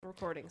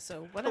recording, so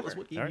Tell whatever. us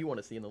what game you want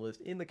to see in the list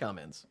in the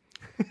comments.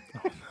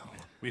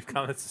 We've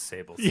comments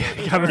disabled.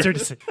 Yeah, comments are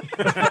just.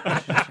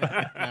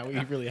 Now we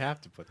really have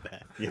to put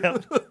that.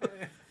 Yep.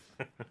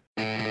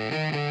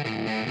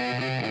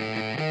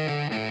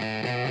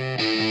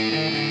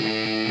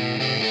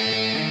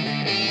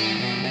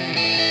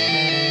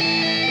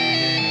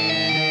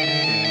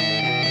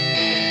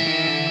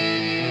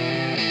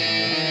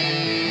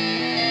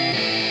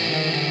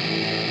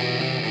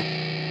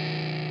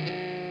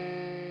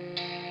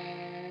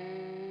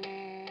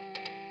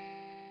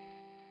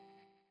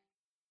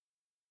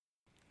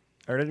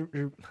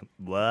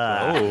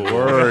 Wow.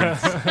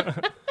 Words.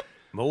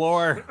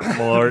 Malore.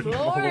 Lord.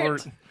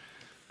 Lord.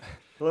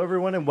 Hello,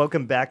 everyone, and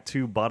welcome back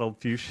to Bottled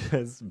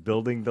Fuchsia's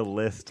Building the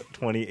List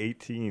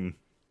 2018.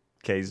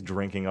 Kay's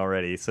drinking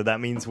already, so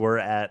that means we're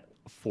at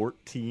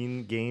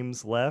 14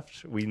 games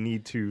left. We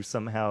need to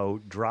somehow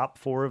drop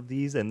 4 of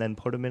these and then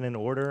put them in an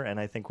order, and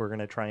I think we're going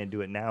to try and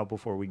do it now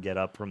before we get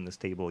up from this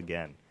table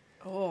again.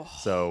 Oh,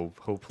 So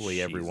hopefully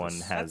Jesus. everyone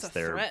has That's a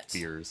their threat.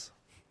 beers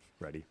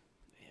ready.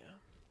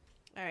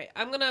 all right.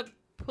 I'm gonna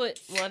put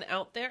one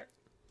out there.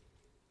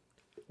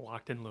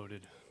 Locked and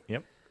loaded.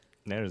 Yep.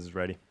 Nana's is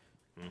ready.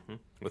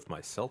 With my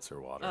seltzer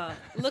water.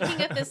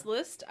 Looking at this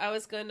list, I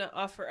was going to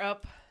offer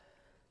up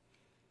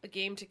a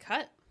game to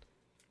cut.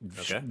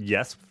 Okay.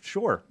 Yes,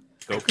 sure.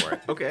 Go for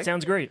it. Okay.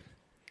 Sounds great.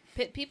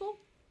 Pit people.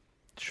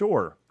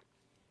 Sure.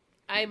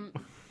 I'm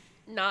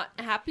not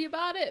happy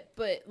about it,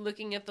 but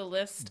looking at the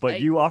list, But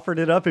you offered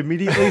it up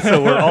immediately,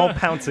 so we're all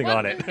pouncing Well,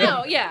 on it.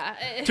 No, yeah.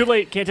 Too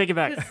late. Can't take it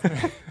back.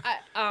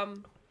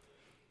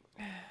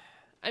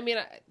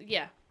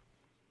 Yeah.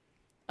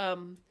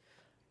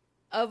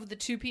 Of the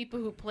 2 people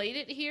who played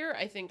it here,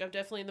 I think I'm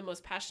definitely the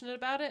most passionate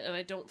about it, and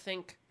I don't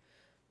think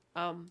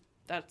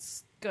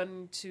that's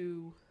going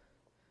to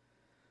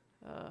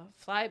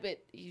fly, but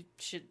you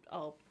should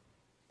all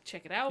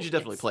check it out. You should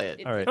definitely play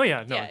it. All right. Oh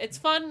yeah, no. Yeah, it's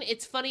fun,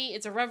 it's funny,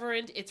 it's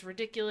irreverent, it's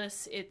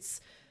ridiculous, it's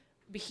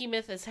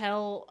behemoth as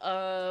hell.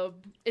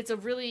 It's a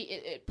really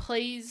it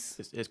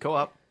plays. It's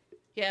co-op.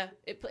 Yeah,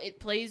 it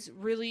plays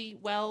really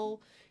well.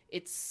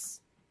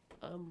 It's,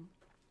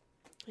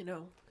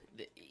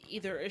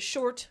 either as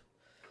short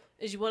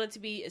as you want it to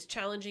be, as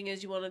challenging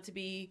as you want it to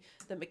be.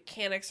 The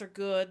mechanics are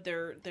good.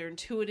 They're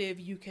intuitive.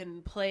 You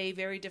can play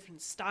very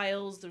different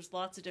styles. There's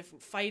lots of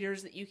different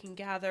fighters that you can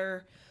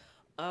gather.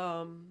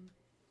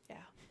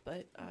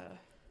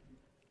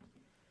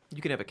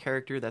 You can have a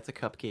character that's a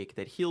cupcake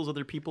that heals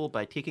other people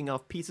by taking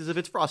off pieces of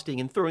its frosting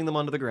and throwing them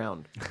onto the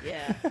ground.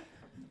 Yeah.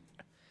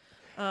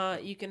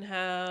 You can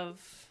have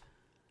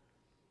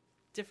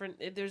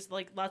different. There's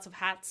like lots of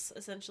hats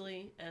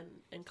essentially,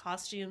 and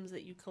costumes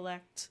that you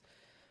collect.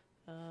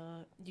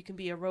 You can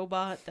be a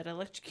robot that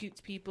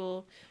electrocutes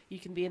people. You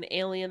can be an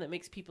alien that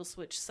makes people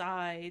switch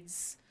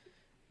sides.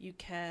 You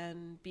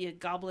can be a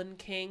goblin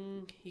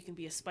king. You can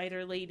be a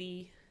spider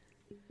lady.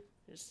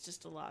 There's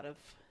just a lot of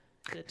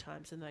good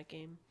times in that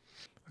game.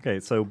 Okay,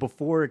 so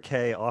before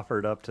Kay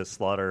offered up to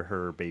slaughter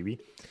her baby,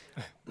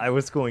 I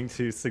was going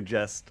to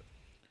suggest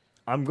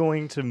I'm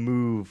going to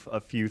move a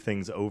few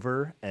things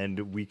over,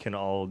 and we can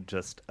all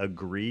just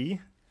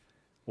agree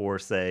or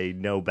say,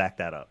 no, back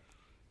that up.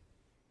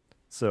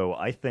 So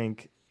I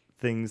think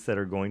things that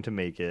are going to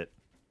make it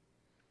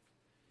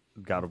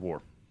God of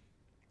War.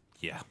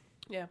 Yeah.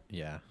 Yeah.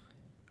 Yeah.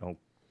 Oh,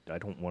 I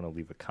don't want to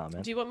leave a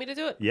comment. Do you want me to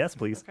do it? Yes,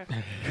 please.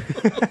 Okay.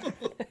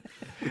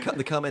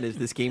 The comment is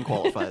this game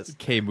qualifies.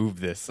 Kay, move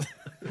this.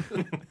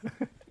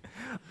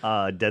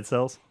 Dead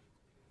Cells.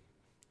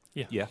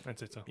 Yeah. I'd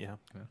say so. Yeah.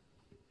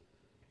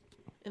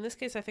 In this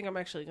case, I think I'm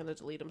actually going to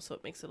delete them, so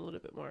it makes it a little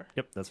bit more.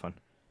 Yep, that's fine.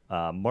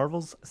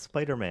 Marvel's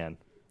Spider-Man.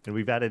 And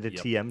we've added a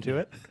Yep. TM to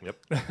it.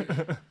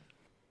 Yep.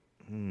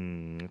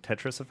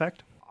 Tetris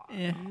Effect.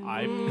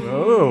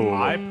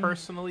 I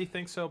personally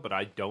think so, but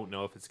I don't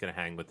know if it's going to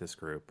hang with this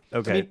group.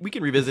 Okay. I mean, we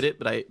can revisit it,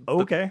 but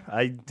Okay,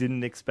 I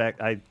didn't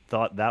expect. I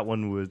thought that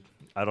one would.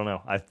 I don't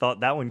know. I thought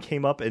that one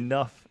came up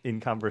enough in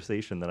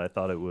conversation that I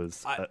thought it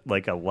was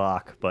like a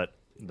lock. But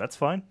that's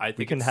fine. I We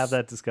think can it's- have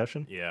that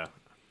discussion. Yeah.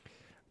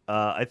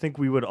 I think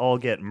we would all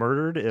get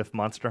murdered if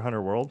Monster Hunter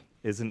World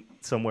isn't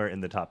somewhere in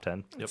the top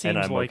 10, and Seems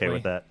I'm okay likely.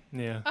 with that.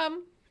 Yeah.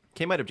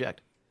 Kay might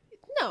object.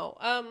 No.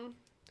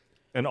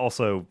 And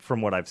also, from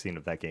what I've seen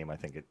of that game, I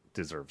think it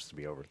deserves to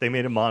be over. They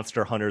made a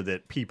Monster Hunter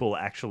that people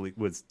actually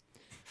was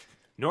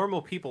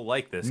Normal people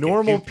like this.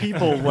 normal game.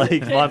 people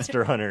like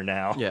Monster Hunter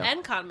now. Yeah.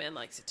 And Conman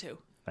likes it too.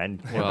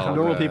 And Well,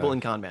 Normal people in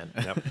Con Man.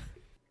 Yep.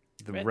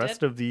 the Red rest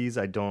Dead? of these,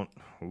 I don't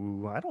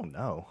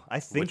know. I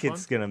think Which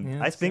it's one? gonna.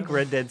 Yeah, I it's think good.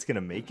 Red Dead's gonna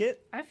make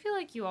it. I feel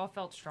like you all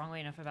felt strongly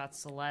enough about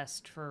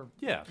Celeste for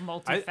Yeah.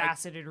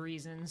 multifaceted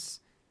reasons.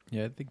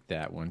 Yeah, I think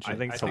that one should. I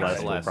think I think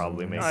Celeste will Celeste.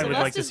 probably make I it. would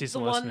like to is see the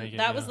Celeste one, make it,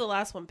 That was yeah. the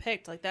last one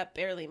picked. Like, that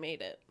barely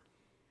made it.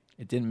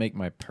 It didn't make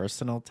my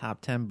personal top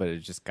 10, but it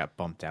just got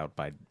bumped out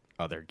by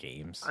other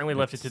games. I only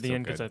left it It's to the still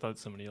end because good. I thought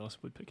somebody else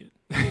would pick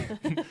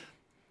it.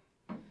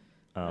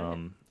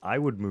 I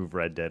would move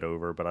Red Dead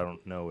over, but I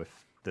don't know if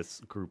this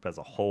group as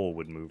a whole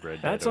would move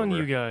Red Dead That's on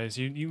over. you guys.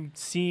 You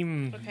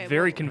seem Okay,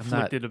 very well- I'm not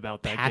conflicted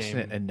about that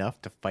passionate game.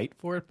 enough to fight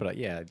for it, but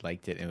yeah, I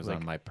liked it. It was Like-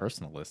 on my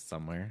personal list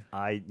somewhere.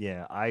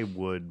 I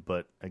would,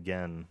 but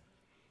again,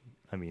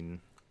 I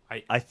mean,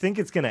 I- I think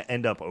it's going to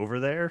end up over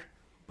there,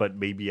 but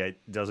maybe it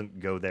doesn't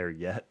go there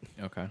yet.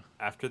 Okay.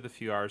 After the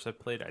few hours I've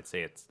played, I'd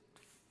say it's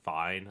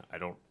fine. I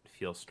don't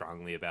feel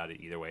strongly about it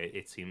either way.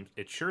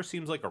 It sure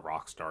seems like a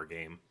Rockstar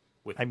game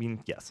with I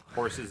mean, yes.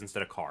 horses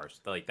instead of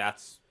cars. Like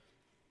that's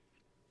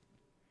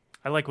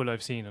I like what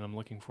I've seen, and I'm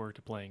looking forward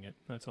to playing it.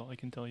 That's all I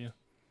can tell you.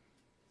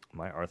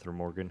 My Arthur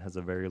Morgan has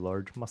a very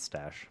large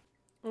mustache.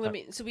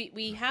 So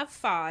we have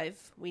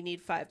 5. We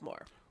need 5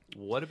 more.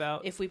 what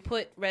about If we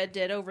put Red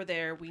Dead over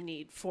there, we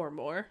need 4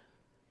 more.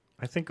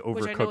 I think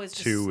Which I know Overcooked is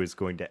just- 2 is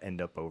going to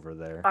end up over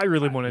there. I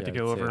really wanted to Yeah,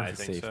 go I'd say over. I it's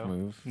a think safe so.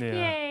 move. Yeah.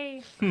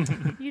 Yay!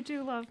 You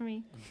do love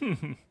me.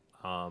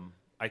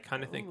 I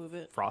kind of think move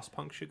it.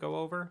 Frostpunk should go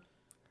over.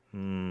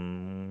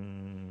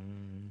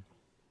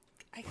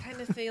 I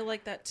kind of feel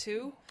like that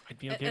too. I'd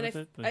be okay and with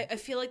it. But I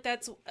feel like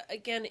that's,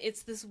 again,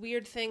 it's this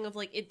weird thing of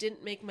like, it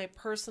didn't make my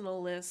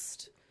personal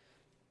list,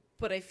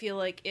 but I feel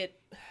like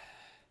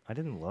I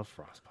didn't love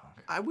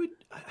Frostpunk. I would.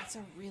 it's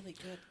a really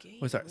good game.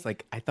 It's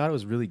like I thought it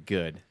was really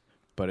good,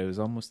 but it was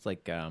almost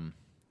like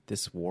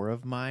This War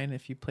of Mine.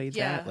 If you played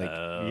Yeah. that, like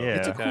Yeah.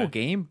 it's a cool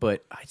game,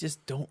 but I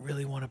just don't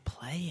really want to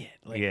play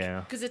it. Like,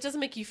 Yeah. Because it doesn't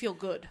make you feel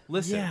good.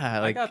 Listen, Yeah, I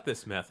like- got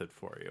this method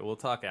for you. We'll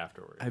talk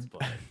afterwards.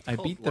 but I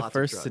called beat the lots of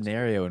first drugs.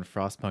 scenario in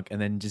Frostpunk and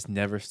then just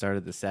never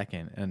started the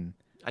second, and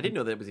I didn't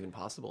know that was even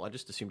possible. I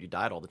just assumed you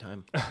died all the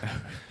time.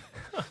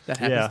 that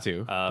Yeah. happens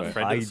too. but-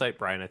 friend of I- the site,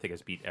 Brian, I think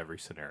has beat every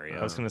scenario.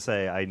 I was going to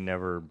say I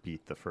never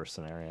beat the first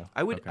scenario.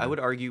 I would. Okay. I would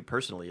argue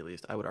personally, at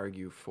least, I would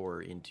argue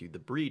for Into the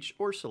Breach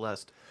or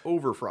Celeste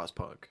over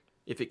Frostpunk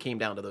if it came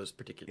down to those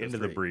particular. Into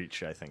three. the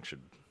Breach, I think,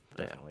 should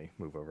Yeah. definitely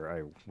move over.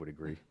 I would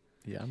agree.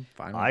 yeah, I'm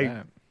fine with I-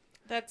 that.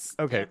 That's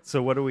Okay, yeah.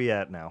 so what are we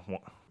at now?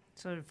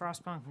 So did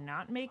Frostpunk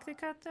not make the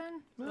cut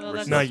then? Well, We're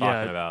that's still Not talking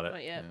yet. about it.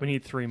 not yet. we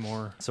need 3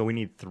 more. So we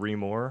need 3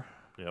 more.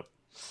 Yep.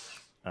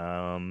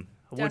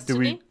 What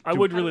Destiny? I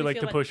would How do really we like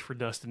feel to like- push for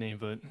Destiny,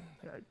 but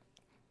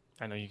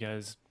I know you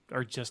guys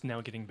are just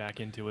now getting back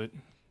into it.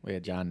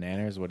 Wait, John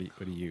Nanners, what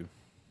do you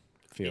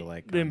feel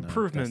like? The on,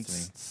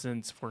 improvements Destiny?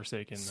 since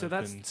Forsaken So have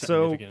that's- been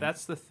so significant.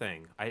 That's the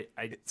thing. I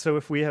So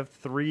if we have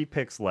 3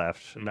 picks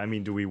left, I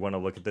mean, do we want to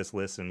look at this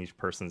list and each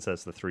person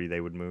says the 3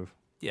 they would move?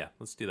 yeah,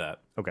 let's do that.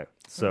 Okay,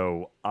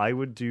 so I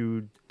would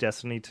do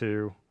Destiny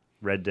 2,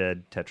 Red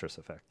Dead, Tetris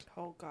Effect.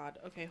 Oh God.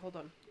 Okay, hold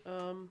on.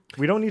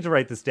 We don't need to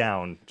write this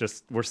down.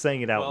 Just we're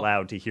saying it out Well-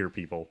 loud to hear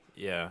people.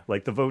 Yeah.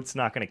 Like the vote's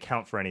not going to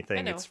count for I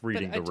anything. know, It's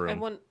reading but the room. I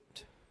want.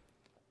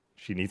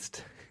 She needs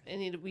to.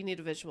 We need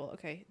a visual.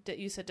 Okay,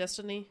 you said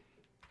Destiny.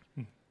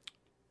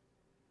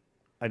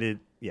 I did.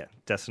 Yeah,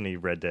 Destiny,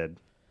 Red Dead,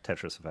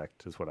 Tetris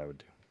Effect is what I would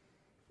do.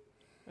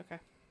 Okay.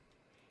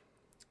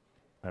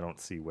 I don't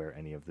see where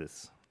any of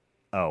this.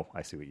 Oh,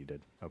 I see what you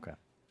did. Okay.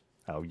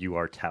 Oh, you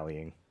are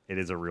tallying. It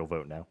is a real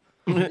vote now.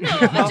 No,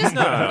 I just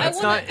No, I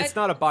it's wanna- not. It's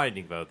not a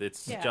binding vote.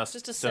 It's Yeah, just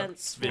just a some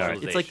sense for-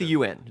 visualization. It's like the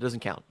UN. It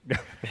doesn't count.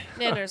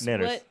 Nanners.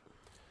 Nanners.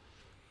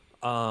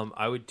 What?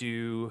 I would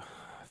do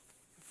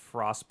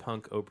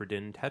Frostpunk,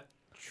 Oberdin,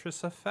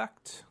 Tetris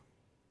Effect.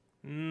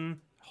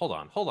 Hold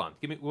on.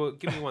 Give me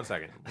 1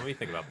 second. Let me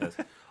think about this.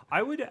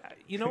 I would.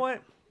 You know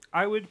what?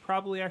 I would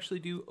probably actually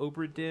do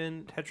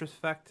Oberdin, Tetris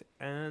Effect,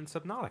 and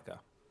Subnautica.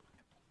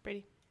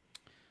 Brady.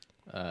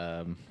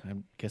 I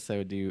guess I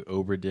would do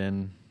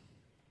Oberdin,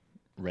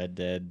 Red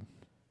Dead,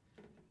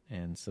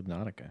 and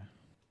Subnautica.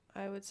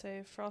 I would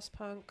say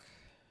Frostpunk,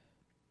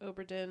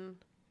 Oberdin,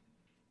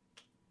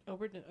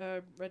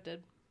 Red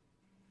Dead.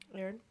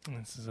 Aaron.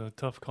 This is a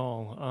tough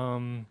call.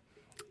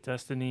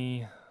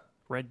 Destiny,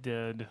 Red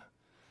Dead.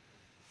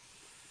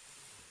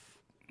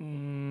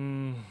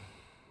 I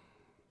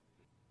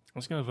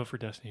was gonna vote for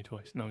Destiny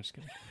twice. No, I'm just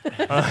kidding.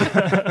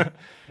 That'd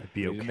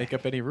be You okay. didn't make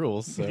up any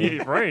rules, so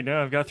Yeah, right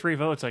now I've got 3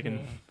 votes. I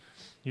can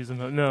use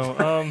them.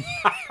 No.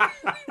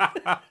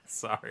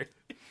 Sorry,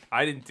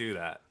 I didn't do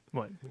that.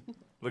 What?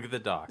 Look at the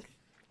doc.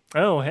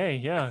 Oh, hey,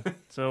 yeah.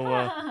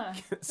 So,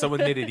 Someone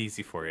made it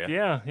easy for you.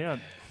 yeah.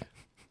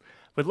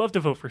 Would love to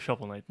vote for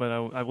Shovel Knight, but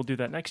I will do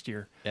that next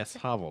year. S.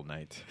 Hovel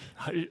Knight.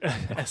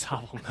 As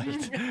Hovel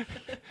Knight.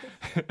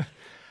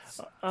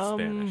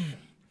 Spanish.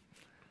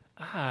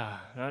 I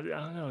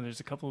don't know. There's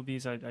a couple of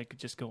these I could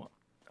just go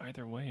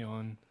either way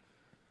on.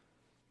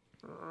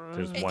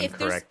 There's If one there's-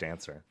 correct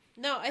answer.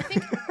 No, I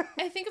think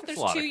if there's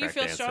a lot 2 of you correct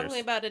feel answers. strongly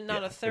about and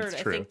not Yeah, a third, it's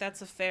I true. think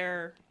that's a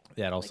fair.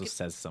 That also Like it-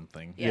 says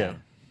something. Yeah.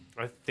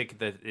 I think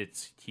that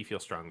he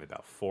feels strongly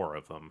about 4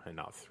 of them and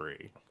not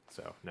 3.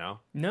 So no.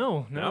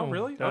 No,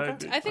 Really?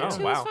 Okay. I think Oh,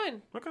 2 wow. is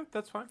fine. Okay,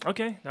 that's fine.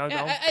 Okay, I'll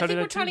Yeah, I'll I cut think it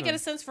we're at trying to 2 get a then.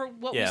 sense for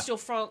what Yeah. we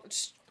still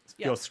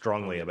yeah. Feel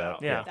strongly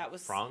about. Yeah. That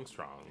was Strong.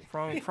 Frong.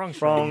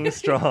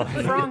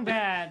 Strong. Wrong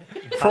bad.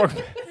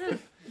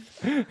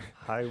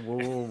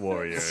 Hyrule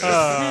Warriors.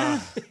 I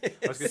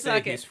was gonna say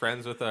Suck he's it.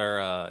 friends with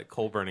our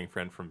coal burning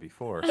friend from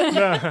before.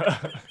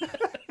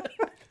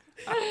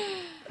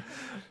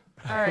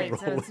 All right,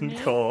 so it's Rolling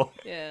me. coal.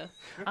 Yeah.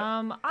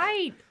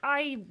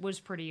 I was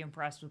pretty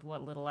impressed with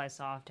what little I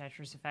saw of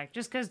Tetris Effect,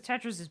 just because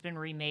Tetris has been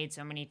remade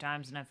so many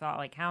times, and I thought,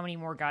 like, how many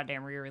more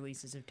goddamn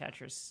re-releases of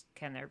Tetris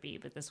can there be?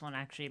 But this one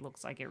actually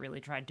looks like it really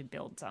tried to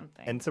build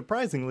something. And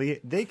surprisingly,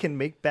 they can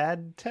make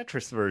bad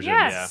Tetris versions.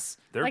 yes,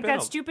 Yeah. There like have been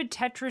that stupid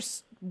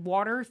Tetris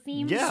water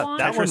theme Yeah, song.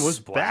 that one was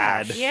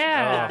Splash. bad.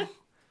 Yeah.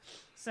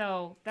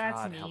 So that's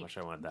God, neat. how much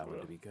I wanted that one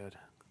to be good.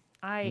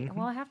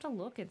 Well, I have to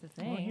look at the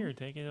thing. Well, here,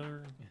 take it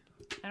over.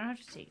 I don't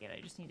have to take it.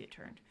 I just need it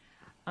turned.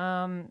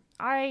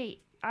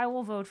 I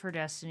will vote for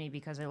Destiny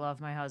because I love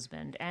my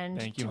husband. And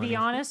Thank you, to be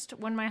honey. honest,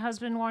 when my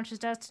husband watches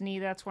Destiny,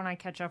 that's when I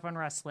catch up on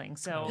wrestling.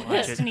 So like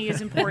it. Destiny is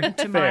important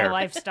to my Fair.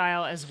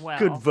 lifestyle as well.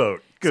 Good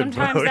vote. Good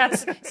vote.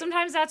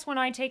 Sometimes that's when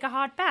I take a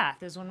hot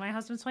bath, is when my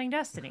husband's playing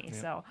Destiny.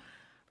 So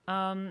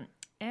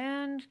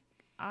and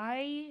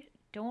I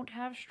don't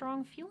have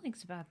strong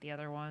feelings about the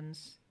other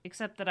ones,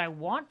 except that I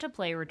want to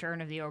play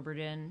Return of the Obra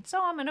Dinn, so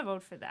I'm gonna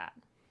vote for that.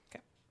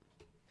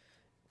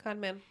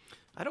 Conman.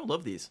 I don't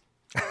love these.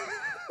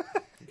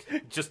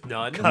 Just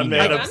none. A man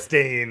None?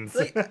 abstains.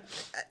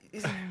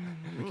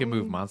 We can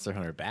move Monster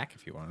Hunter back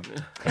if you want.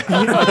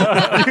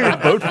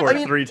 Vote for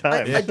it 3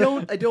 times. I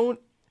don't.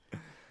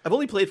 I've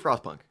only played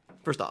Frostpunk.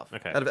 First off,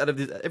 Okay. Out of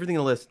everything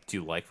on the list, Do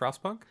you like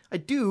Frostpunk? I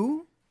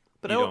do,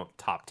 but You I don't. don't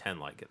top 10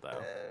 like it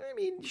though. I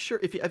mean, sure.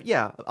 If you,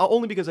 yeah,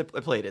 only because I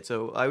played it,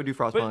 so I would do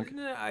Frostpunk.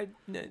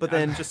 But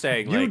then- I'm just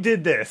saying, You like,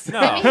 did this. no.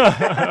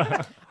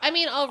 I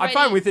mean, already. I'm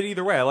fine with it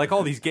either way. I like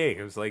all these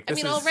games. Like, I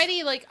this mean, is...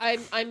 already, like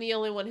I'm the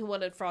only one who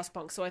wanted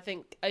Frostpunk, so I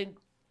think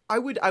I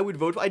would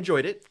vote. I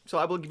enjoyed it, so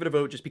I will give it a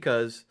vote just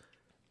because.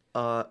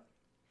 I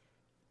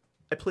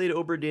played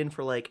Obra Dinn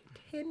for like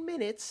 10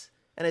 minutes,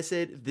 and I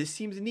said, "This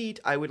seems neat.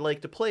 I would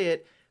like to play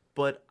it,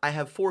 but I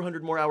have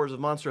 400 more hours of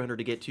Monster Hunter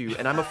to get to,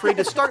 and I'm afraid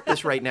to start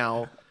this right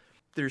now."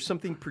 There's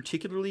something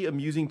particularly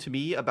amusing to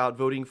me about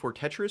voting for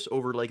Tetris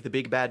over like the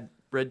big bad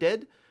Red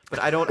Dead, but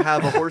I don't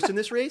have a horse in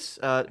this race.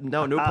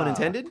 No pun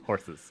intended.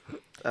 Horses.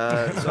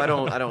 So I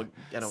don't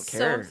So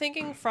care. I'm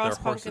thinking There are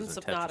Frostpunk and horses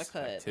in Tetris Subnautica Effect,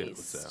 at too,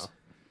 least so.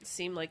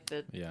 seem like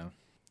the. Yeah.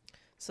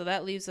 So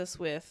that leaves us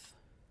with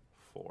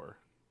 4.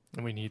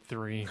 And we need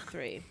 3.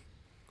 3.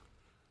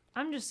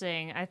 I'm just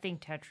saying, I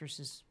think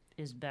Tetris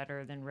is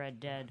better than Red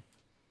Dead.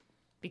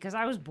 Because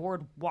I was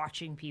bored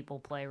watching people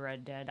play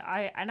Red Dead.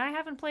 I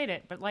haven't played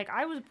it, but like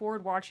I was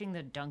bored watching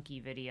the Donkey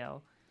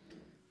video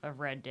of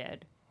Red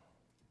Dead.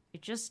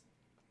 It just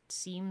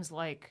seems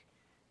like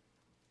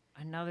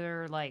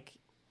another like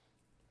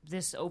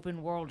this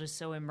open world is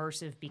so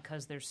immersive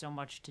because there's so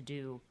much to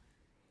do.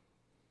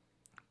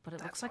 But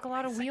it looks like a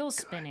lot of wheels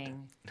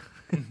spinning.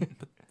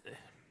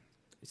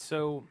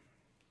 So,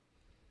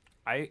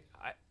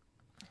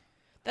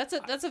 That's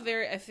a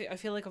very I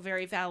feel like a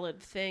very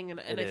valid thing, and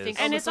It I is. think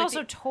And almost it's like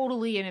also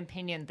totally an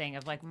opinion thing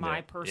of like my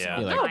Yeah.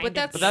 personal Yeah. No, kind but of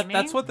that's- but that's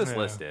gaming. what this Yeah.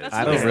 list is. That's I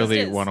what don't this really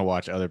is. want to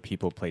watch other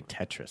people play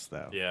Tetris,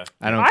 though. Yeah.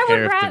 I don't I would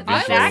care if rather- the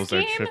I visuals like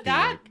are game, trippy.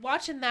 that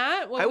watching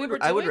that what I we would were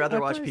doing. I would rather I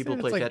watch play- people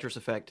it's play like- Tetris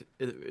Effect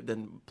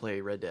than play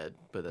Red Dead.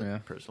 But Yeah.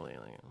 personally,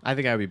 like, I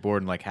think I'd be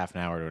bored in like half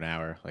an hour to an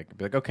hour. Like,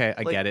 be like, okay,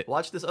 I like, get it.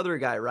 Watch this other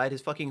guy ride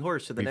his fucking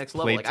horse to the We've next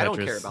level. played Like, I don't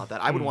Tetris. care about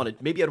that. I would want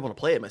to. Maybe I'd want to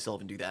play it myself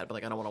and do that. But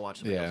like, I don't want to watch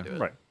somebody Yeah. else do it.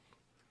 Right.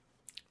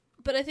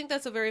 But I think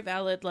that's a very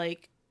valid,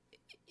 like,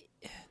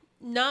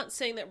 not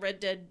saying that Red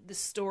Dead, the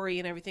story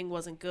and everything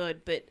wasn't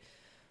good, but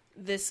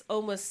this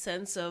almost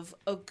sense of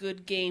a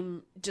good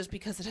game just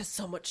because it has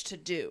so much to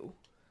do.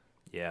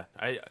 Yeah.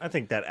 I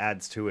think that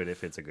adds to it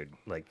if it's a good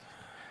like.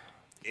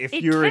 If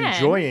It you're can.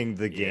 enjoying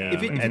the game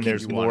If it- if it and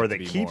there's keeps- you want more it to that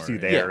be keeps more, you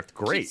yeah. there, Yeah.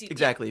 great. Keeps you-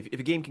 Exactly. If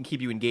a game can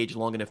keep you engaged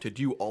long enough to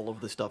do all of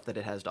the stuff that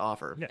it has to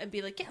offer. Yeah. And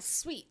be like, yes,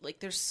 sweet. Like,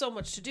 there's so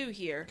much to do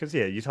here. Because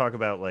yeah, you talk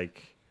about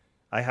like,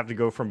 I have to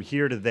go from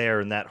here to there,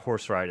 and that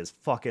horse ride is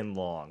fucking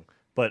long.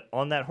 But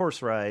on that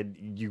horse ride,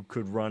 you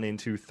could run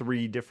into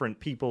 3 different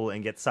people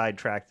and get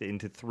sidetracked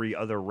into 3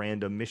 other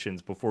random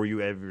missions before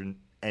you ever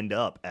end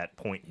up at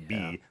point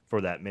B for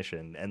that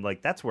mission. And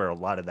like that's where a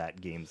lot of that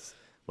game's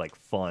like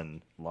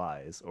fun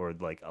lies, or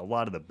like a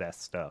lot of the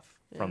best stuff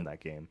from that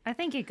game. I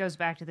think it goes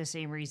back to the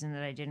same reason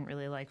that I didn't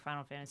really like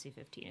Final Fantasy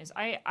 15 is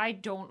I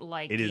don't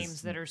like It is-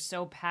 games that are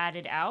so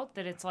padded out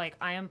that it's like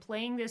I am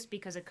playing this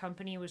because a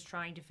company was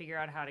trying to figure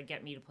out how to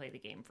get me to play the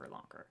game for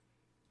longer.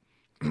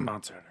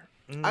 Monster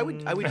Hunter. I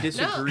would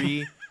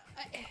disagree.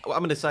 Well, I'm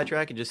going to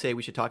sidetrack and just say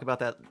we should talk about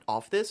that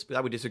off this, but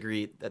I would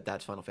disagree that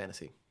that's Final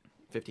Fantasy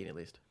 15 at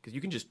least, because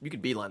you can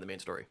beeline the main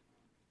story.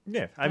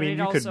 Yeah, I But mean it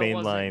you could also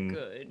wasn't mainline.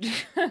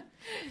 good.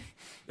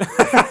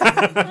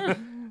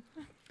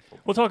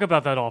 We'll talk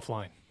about that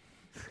offline.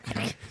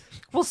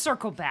 We'll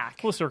circle back.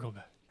 We'll circle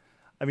back.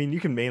 I mean, you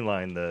can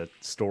mainline the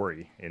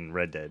story in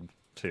Red Dead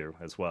too,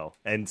 as well,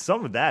 and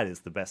some of that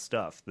is the best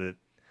stuff. The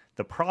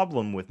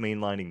problem with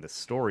mainlining the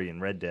story in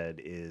Red Dead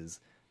is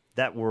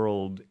that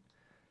world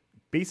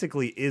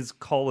basically is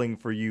calling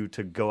for you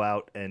to go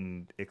out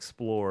and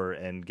explore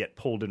and get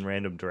pulled in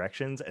random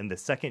directions. And the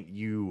second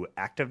you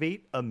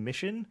activate a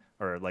mission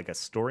or like a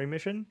story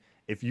mission,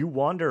 if you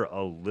wander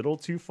a little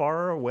too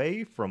far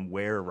away from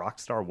where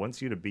Rockstar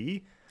wants you to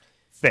be,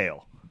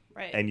 fail.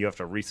 Right. and you have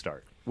to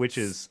restart, which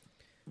is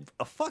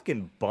a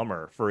fucking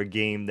bummer for a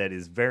game that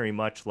is very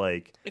much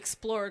like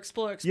explore.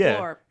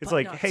 yeah, it's but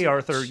like, not hey too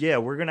Arthur, much. yeah,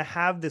 we're gonna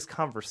have this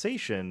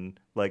conversation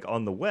like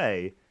on the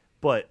way,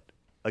 but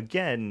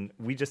again,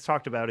 we just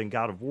talked about in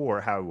God of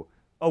War how,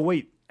 oh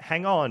wait,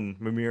 hang on,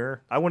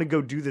 Mimir, I want to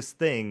go do this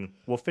thing.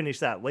 We'll finish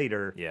that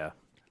later. Yeah.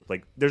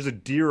 Like, there's a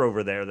deer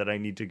over there that I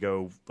need to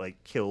go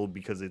like kill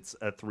because it's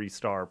a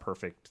 3-star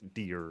perfect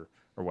deer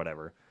or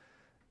whatever,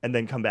 and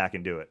then come back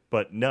and do it.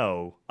 But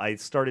no, I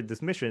started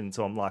this mission,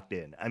 so I'm locked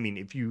in. I mean,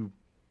 if you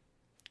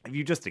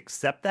just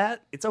accept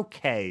that, it's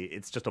okay.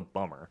 It's just a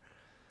bummer.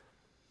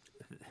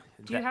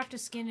 Do you have to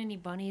skin any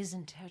bunnies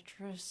in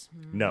Tetris?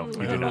 No, you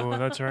do not. Oh,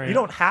 that's right. You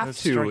don't have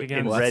Let's to strike again.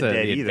 in Well, Red that's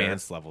Dead the either.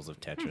 advanced levels of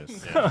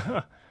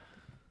Tetris.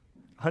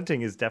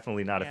 Hunting is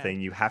definitely not a Yeah. thing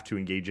you have to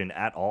engage in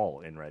at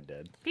all in Red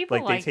Dead. People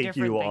they like take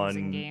different you things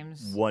in on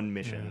games. one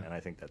mission, and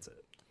I think that's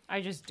it.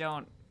 I just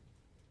don't.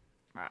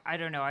 I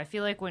don't know. I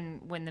feel like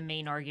when the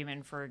main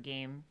argument for a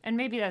game, and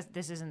maybe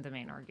this isn't the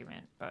main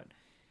argument, but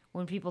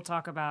when people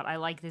talk about I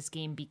like this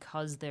game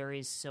because there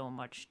is so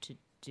much to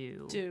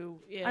do.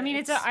 Yeah, I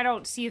mean, I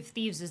don't see if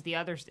Thieves is the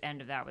other end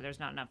of that, where there's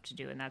not enough to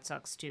do, and that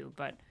sucks too.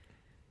 But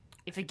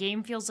if a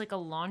game feels like a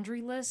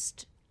laundry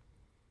list,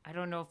 I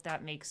don't know if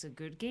that makes a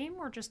good game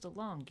or just a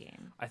long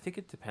game. I think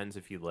it depends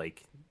if you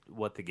like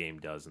what the game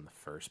does in the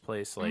first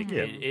place. Like,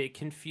 Mm-hmm. it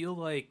can feel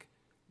like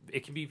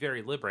it can be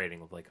very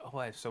liberating of like, oh,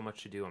 I have so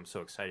much to do. I'm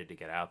so excited to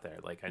get out there.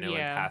 Like, I know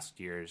Yeah. in past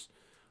years,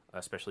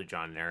 especially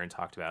John and Aaron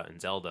talked about in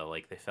Zelda,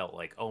 like they felt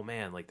like, oh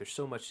man, like there's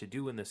so much to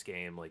do in this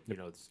game. Like, you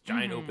know, it's a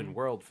giant open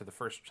world for the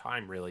first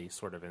time really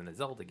sort of in a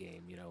Zelda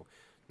game, you know,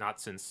 not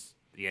since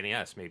the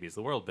NES maybe has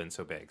the world been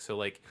so big. So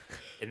like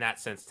in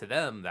that sense to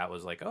them, that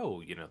was like,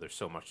 oh, you know, there's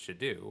so much to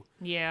do.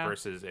 Yeah.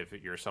 Versus if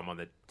you're someone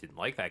that didn't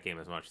like that game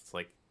as much, it's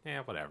like,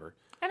 yeah, whatever.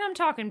 And I'm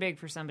talking big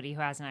for somebody who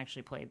hasn't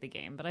actually played the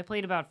game, but I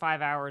played about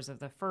 5 hours of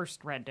the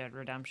first Red Dead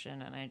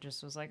Redemption, and I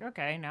just was like,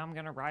 okay, now I'm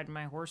going to ride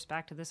my horse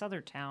back to this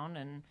other town,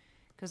 and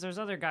because there's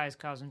other guys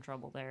causing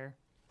trouble there.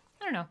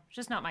 I don't know, it's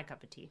just not my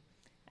cup of tea.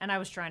 And I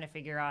was trying to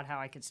figure out how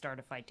I could start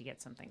a fight to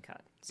get something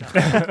cut. So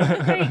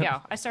there you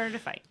go. I started a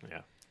fight.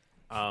 Yeah.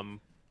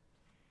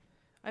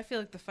 I feel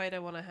like the fight I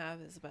want to have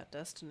is about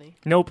Destiny.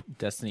 Nope.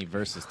 Destiny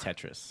versus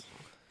Tetris.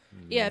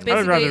 Yeah, would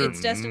basically rather-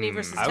 it's Destiny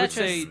versus I Tetris. would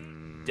say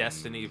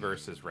Destiny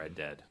versus Red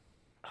Dead.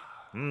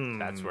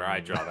 That's where I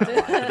draw that line.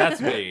 But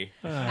that's me.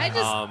 I just,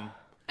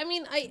 I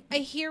mean, I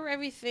hear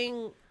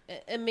everything,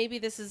 and maybe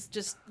this is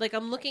just like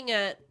I'm looking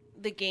at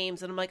the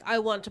games, and I'm like, I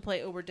want to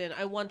play Oberdin,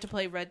 I want to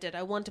play Red Dead,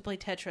 I want to play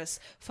Tetris.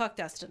 Fuck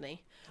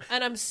Destiny,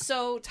 and I'm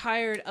so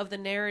tired of the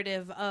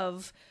narrative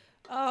of,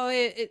 oh,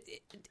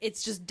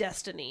 it's just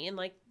Destiny, and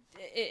like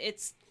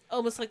it's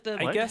almost like the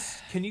I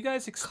guess, can you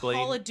guys explain?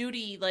 Call of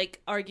Duty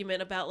like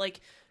argument about like,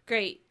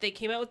 great, they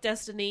came out with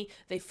Destiny,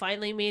 they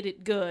finally made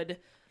it good,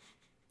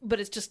 but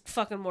it's just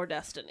fucking more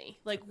Destiny.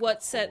 Like,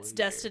 what sets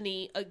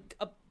Destiny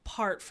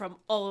apart from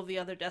all of the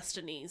other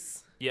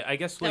Destinies Yeah, I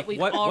guess that like we've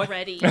what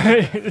already?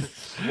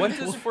 what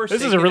does Forsaken?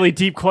 This is a really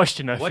deep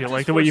question, I what feel does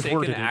like, the way you've Forsaken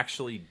worded it.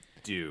 actually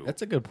do?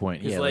 That's a good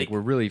point. 'Cause, Yeah, like- like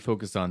we're really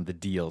focused on the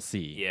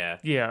DLC. Yeah,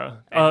 Yeah.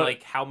 and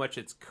like how much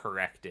it's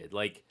corrected.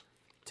 Like,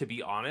 to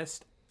be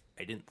honest,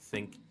 I didn't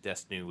think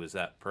Destiny was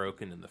that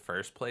broken in the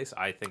first place.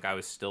 I think I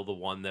was still the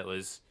one that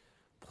was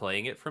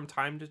playing it from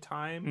time to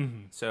time.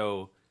 Mm-hmm.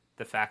 So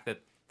the fact that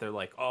they're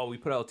like, "Oh, we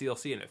put out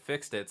DLC and it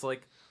fixed it," it's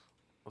like,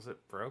 was it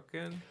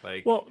broken?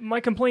 Like, Well,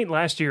 my complaint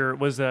last year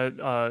was that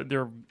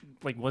there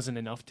like wasn't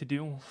enough to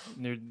do.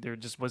 There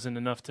just wasn't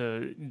enough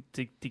to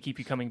keep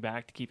you coming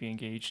back, to keep you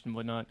engaged and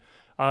whatnot.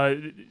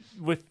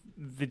 With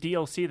the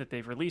DLC that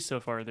they've released so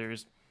far,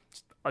 there's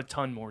a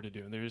ton more to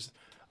do. There's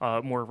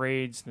more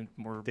raids and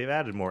more They've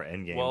added more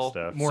endgame Well,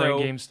 stuff. more So-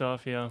 in-game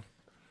stuff. Yeah,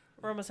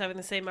 We're almost having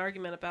the same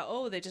argument about,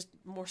 oh, they just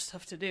more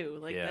stuff to do.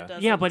 Like Yeah. that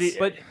doesn't. yeah, but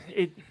But-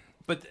 it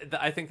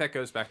I think that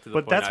goes back to the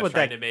But point that's I was what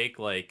trying that- to make.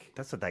 Like,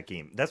 That's what that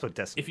game. That's what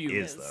Destiny if you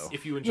is, though.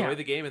 if you enjoy Yeah.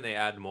 the game and they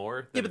add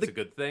more, then Yeah, but it's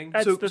the- a good thing.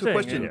 That's So, the so thing,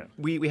 question: yeah.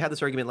 we had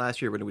this argument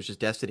last year when it was just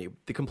Destiny.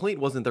 The complaint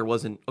wasn't there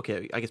wasn't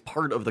okay. I guess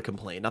part of the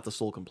complaint, not the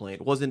sole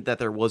complaint, wasn't that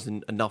there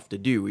wasn't enough to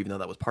do, even though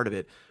that was part of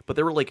it. But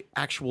there were like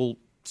actual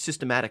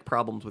systematic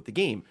problems with the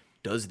game.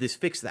 Does this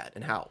fix that,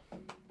 and how?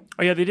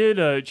 Oh yeah, they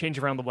did change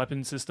around the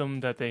weapon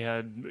system that they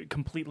had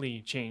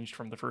completely changed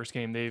from the first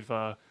game. They've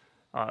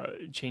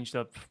changed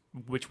up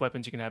which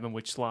weapons you can have in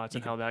which slots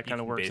and how that kind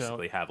of works out.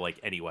 Basically, have like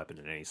any weapon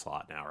in any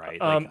slot now,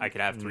 right? Like, I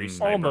could have 3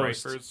 sniper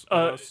Almost.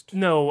 rifles.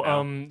 No,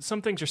 No?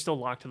 some things are still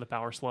locked to the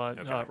power slot,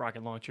 Okay.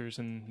 rocket launchers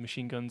and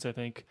machine guns, I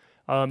think.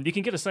 You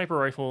can get a sniper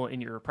rifle in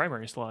your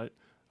primary slot.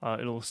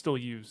 It'll still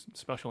use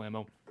special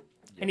ammo.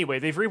 Anyway,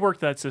 they've reworked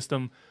that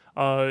system.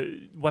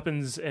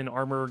 Weapons and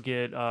armor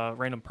get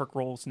random perk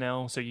rolls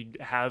now, so you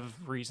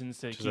have reasons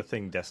to Which is a keep...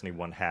 thing Destiny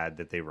 1 had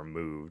that they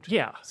removed.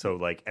 Yeah. So,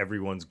 like,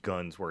 everyone's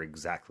guns were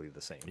exactly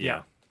the same.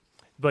 Yeah.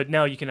 But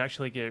now you can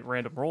actually get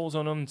random rolls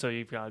on them, so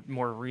you've got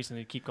more reason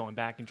to keep going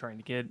back and trying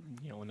to get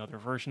another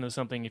version of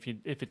something if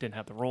it didn't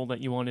have the roll that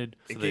you wanted.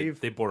 So It they, gave-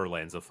 they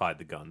Borderlands-ified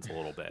the guns a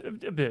little bit.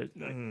 A bit,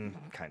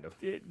 Kind of.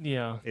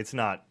 yeah. It's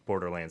not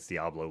Borderlands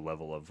Diablo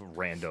level of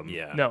random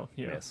Yeah. No,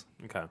 yeah. miss.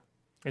 Okay.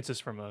 It's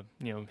just from a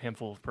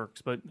handful of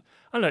perks, but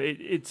I don't know.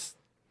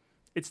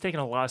 It's taken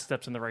a lot of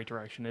steps in the right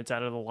direction. It's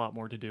added a lot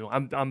more to do.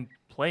 I'm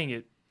playing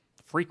it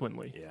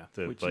frequently, Yeah.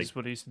 which is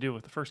what I used to do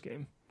with the first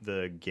game.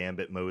 The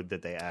Gambit mode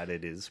that they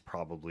added is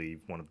probably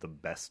one of the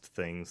best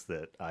things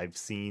that I've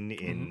seen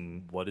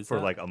in What is for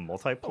that? like a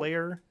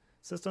multiplayer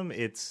system.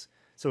 It's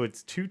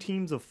 2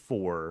 teams of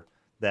 4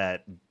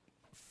 that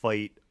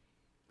fight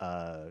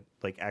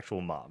like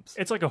actual mobs.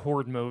 It's like a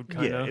horde mode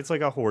kind of. Yeah, it's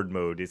like a horde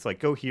mode. It's like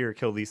go here,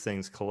 kill these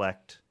things,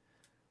 collect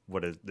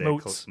what is they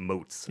Motes.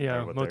 motes. Yeah,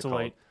 are what motes they're of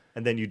called. light.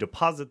 And then you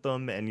deposit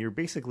them, and you're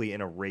basically in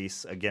a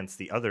race against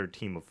the other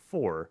team of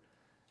 4.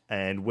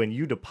 And when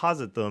you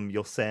deposit them,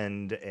 you'll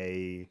send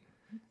a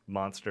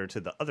monster to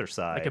the other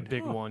side. like a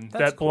big one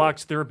that's that cool.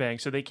 blocks their bank,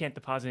 so they can't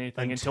deposit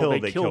anything until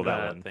they kill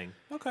that. one. Thing.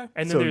 Okay.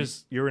 And then So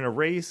there's you're in a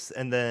race,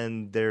 and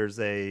then there's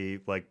a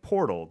like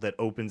portal that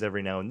opens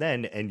every now and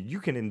then, and you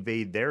can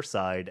invade their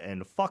side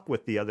and fuck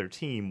with the other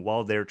team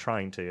while they're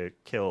trying to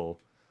kill.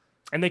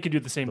 and they can do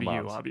the same the to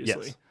you, mobs.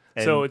 obviously. Yes.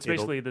 So And it's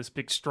basically this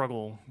big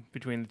struggle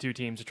between the two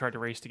teams to try to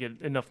race to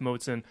get enough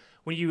motes in.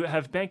 When you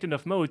have banked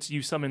enough motes,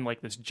 you summon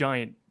like this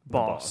giant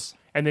boss,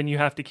 and then you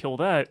have to kill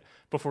that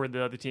before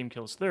the other team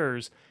kills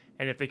theirs.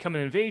 And if they come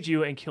and invade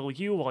you and kill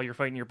you while you're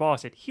fighting your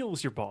boss, it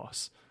heals your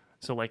boss.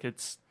 So like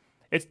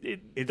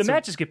the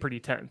matches get pretty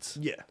tense.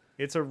 Yeah,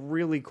 it's a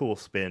really cool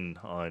spin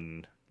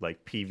on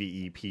like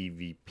PvE,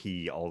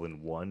 PvP all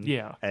in one.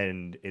 Yeah.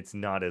 and it's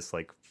not as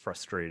like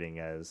frustrating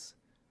as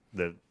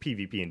the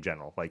PvP in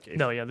general. Like if,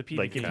 No, yeah, the PvP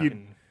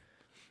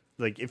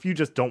like if if you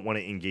just don't want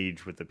to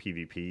engage with the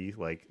PvP,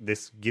 like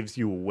this gives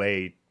you a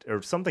way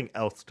or something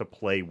else to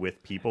play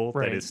with people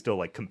Right. that is still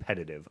like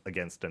competitive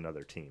against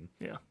another team.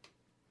 yeah.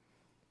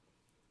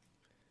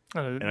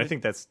 And I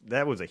think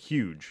that was a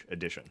huge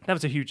addition. That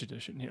was a huge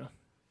addition, yeah.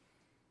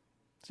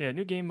 So yeah,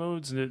 new game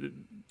modes.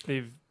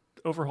 They've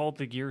overhauled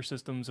the gear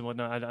systems and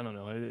whatnot. I don't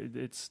know.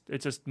 It's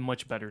just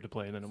much better to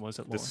play than it was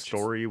at The launch.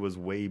 story was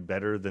way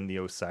better than the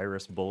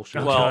Osiris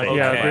bullshit. Well, that they okay.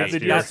 yeah, had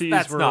the last year. DLCs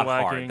that's were not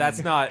lacking.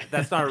 hard.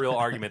 That's not a real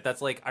argument.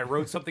 That's like I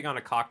wrote something on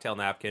a cocktail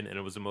napkin and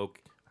it was a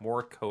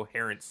more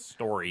coherent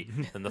story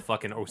than the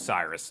fucking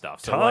Osiris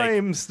stuff. So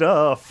Time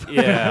stuff. like,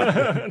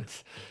 yeah.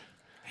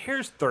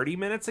 Here's 30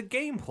 minutes of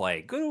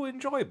gameplay. Go to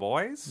enjoy,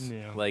 boys.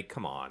 Yeah. Like,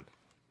 come on.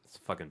 It's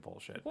fucking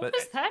bullshit. What but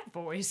was that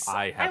voice?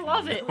 I have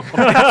love no- it.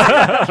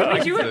 Can we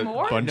do it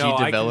more? Bungie no,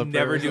 I developer. can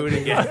never do it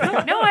again.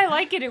 No, I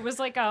like it. It was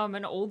like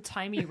an old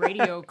timey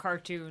radio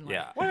cartoon. Like,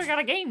 Yeah. Well, we got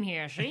a game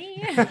here. See,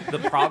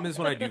 The problem is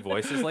when I do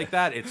voices like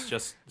that, it's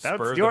just That's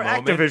spur of your the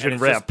moment, Activision and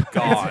it's just rep.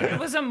 gone. it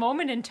was a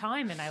moment in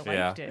time, and I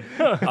liked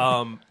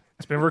Yeah. it.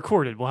 It's been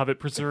recorded. We'll have it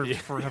preserved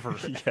forever.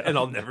 And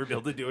I'll never be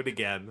able to do it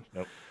again.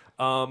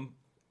 Nope.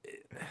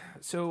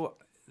 So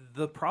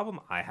the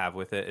problem I have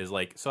with it is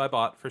like, so I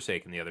bought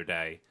Forsaken the other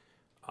day,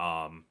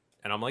 and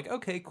I'm like,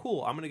 okay,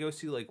 cool. I'm gonna go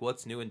see like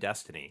what's new in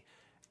Destiny,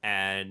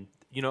 and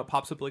it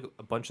pops up like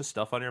a bunch of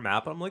stuff on your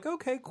map, and I'm like,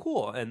 okay,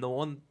 cool. And the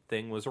one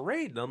thing was a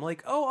raid, and I'm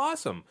like, oh,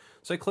 awesome.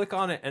 So I click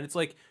on it, and it's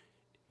like,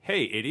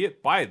 hey,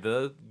 idiot, buy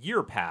the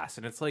year pass,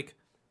 and it's like,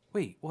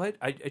 wait, what?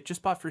 I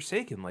just bought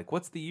Forsaken. Like,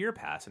 what's the year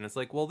pass? And it's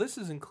like, well, this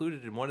is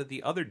included in one of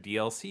the other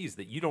DLCs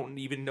that you don't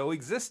even know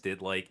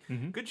existed. Like,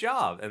 good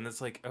job. And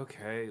it's like,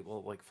 okay,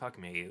 well, like, fuck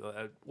me.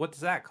 What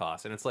does that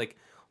cost? And it's like,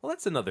 well,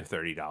 that's another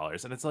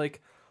 $30. And it's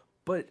like,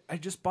 but I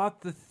just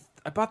bought the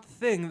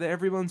thing that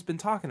everyone's been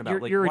talking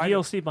about. You're a why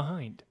DLC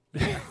behind.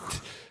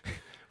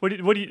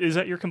 What is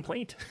that your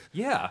complaint?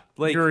 yeah,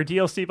 like You're a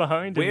DLC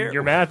behind, where- and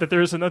you're mad that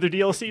there's another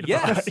DLC to buy.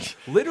 yes,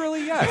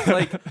 literally yes.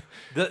 Like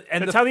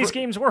That's how these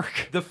games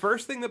work. The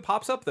first thing that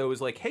pops up though is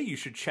like, hey, you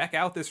should check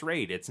out this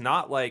raid. It's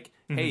not like,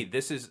 hey,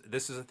 this is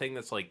a thing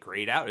that's like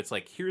grayed out. It's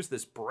like, here's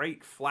this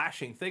bright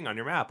flashing thing on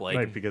your map. Like,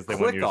 Right, because they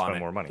click want you to on spend it.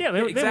 more money. Yeah, they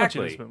want you to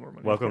Exactly. spend more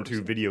money. Welcome of to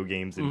course. video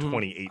games in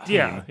 2018.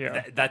 Yeah,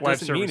 yeah. That Live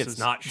doesn't mean it's services.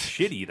 not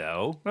shitty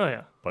though. Oh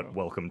yeah. But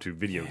welcome to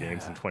video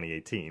games in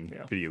 2018.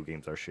 Yeah. Video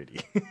games are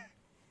shitty.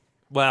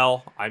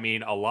 Well, I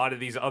mean, a lot of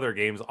these other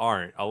games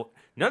aren't.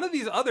 None of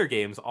these other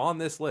games on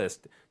this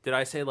list did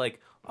I say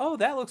like, oh,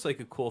 that looks like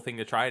a cool thing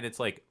to try, and it's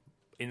like,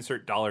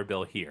 insert dollar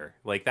bill here.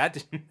 Like that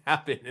didn't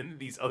happen in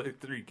these other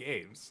 3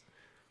 games.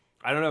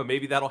 I don't know.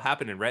 Maybe that'll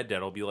happen in Red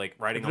Dead. I'll be like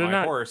riding on They're my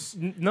not- horse.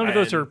 None of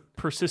those and- are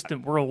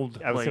persistent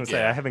world. I was like, going to say,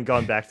 yeah. I haven't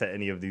gone back to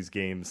any of these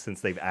games since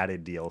they've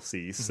added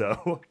DLC,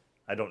 so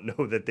I don't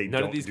know that they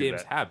None don't of these do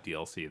games that. have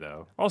DLC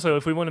though. Also,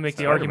 if we want to make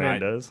the Spider-Man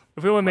argument, does.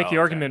 if we want to make the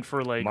Well, okay. argument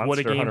for like what a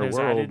Monster game Hunter has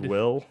World added,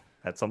 will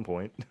at some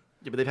point.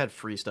 Yeah, but they've had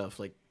free stuff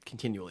like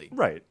continually.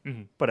 Right.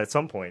 Mm-hmm. But at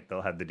some point,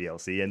 they'll have the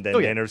DLC, and then Oh,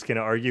 yeah. Nanners can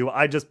argue,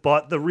 I just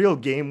bought the real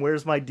game,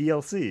 where's my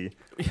DLC?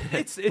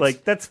 It's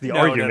Like, that's the no,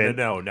 argument.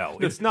 No.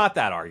 It's not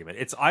that argument.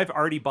 It's I've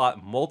already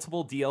bought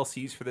multiple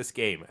DLCs for this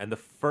game, and the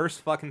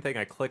first fucking thing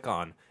I click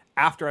on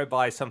after I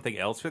buy something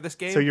else for this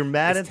game. So you're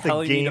mad it's at the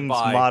telling me to game's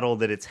buy model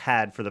that it's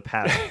had for the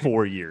past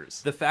 4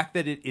 years. the fact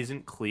that it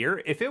isn't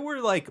clear. If it were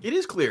like, It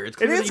is clear. It's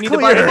clear It that is you need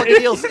to buy the clear.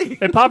 fucking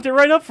DLC. It popped it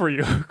right up for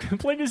you.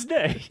 Plain as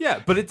day.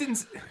 yeah, but it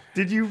didn't.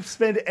 Did you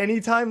spend any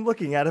time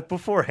looking at it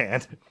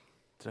beforehand?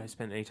 Did I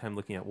spend any time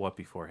looking at what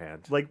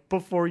beforehand? Like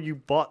before you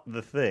bought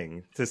the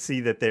thing to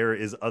see that there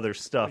is other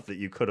stuff that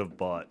you could have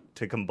bought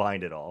to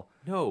combine it all?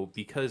 No,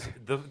 because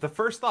the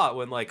first thought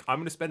when like I'm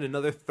going to spend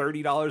another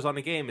 $30 on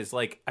a game is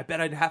like I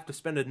bet I'd have to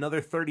spend another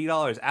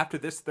 $30 after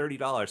this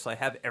 $30, so I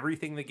have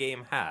everything the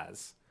game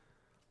has.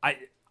 Did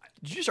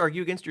you just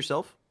argue against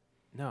yourself?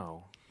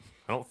 No,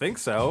 I don't think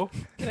so.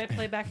 Can I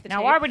play back the Now,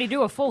 tape? why would he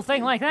do a full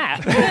thing like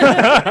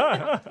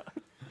that?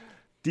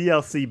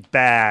 DLC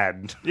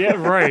bad. Yeah,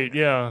 right.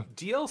 Yeah.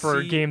 DLC For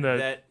a game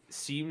that-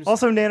 seems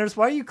Also, Nanners,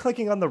 why are you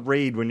clicking on the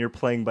raid when you're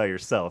playing by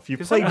yourself? You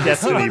 'Cause played I'm-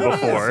 Destiny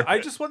before. I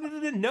just wanted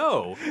to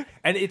know,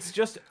 and it's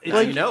just it's,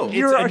 Well, you know. it's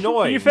You're-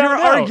 annoying. you found You're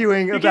out.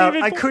 arguing You about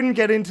can't I even- couldn't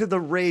get into the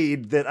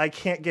raid that I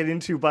can't get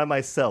into by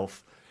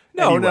myself.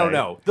 No, Anyway.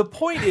 no. The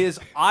point is,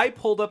 I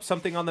pulled up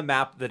something on the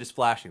map that is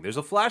flashing. There's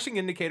a flashing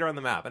indicator on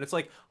the map, and it's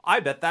like, I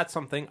bet that's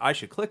something I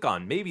should click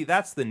on. Maybe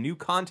that's the new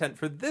content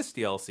for this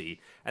DLC.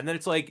 And then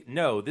it's like,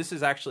 no, this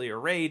is actually a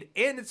raid,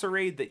 and it's a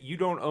raid that you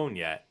don't own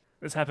yet.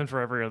 This happened for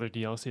every other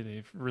DLC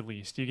they've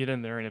released. You get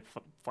in there and it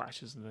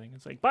flashes the thing.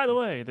 It's like, by the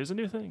way, there's a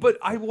new thing. But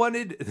I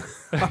wanted,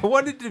 I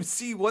wanted to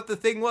see what the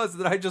thing was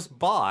that I just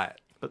bought.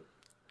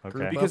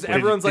 Okay. Because Did-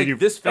 everyone's did like, you-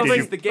 this nothing-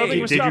 fixes the nothing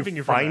game. was Did stopping you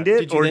you from find that. it,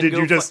 Did you or then did go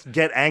you just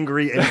get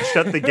angry and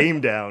shut the game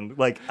down?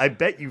 Like, I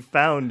bet you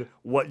found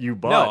what you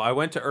bought. No, I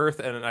went to Earth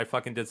and I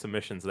fucking did some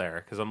missions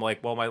there because I'm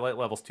like, well, my light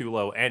level's too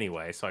low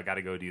anyway, so I got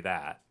to go do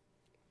that.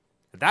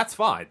 That's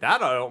fine.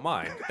 That I don't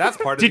mind. That's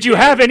part of. Did the you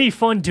game. have any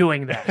fun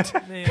doing that?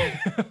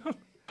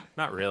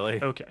 Not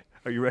really. Okay.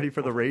 Are you ready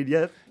for the raid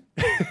yet?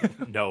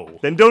 No.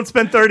 Then don't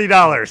spend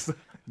 $30.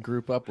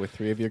 Group up with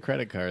 3 of your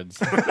credit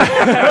cards.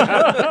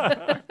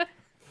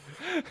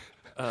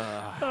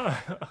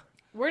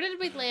 Where did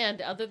we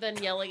land other than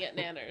yelling at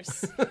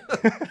Nanners?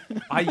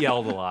 I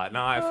yelled a lot.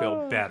 Now I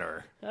feel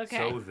better.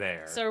 Okay. So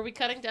there. So are we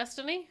cutting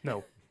Destiny?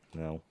 No.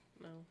 No.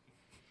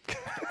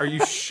 Are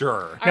you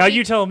sure? Are Now we-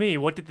 you tell me,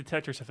 what did the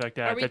Tetris effect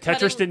Are add we that Tetris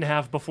cutting- didn't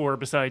have before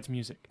besides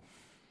music?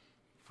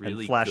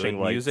 Really flashing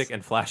good lights. music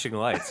and flashing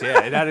lights.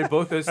 Yeah, it added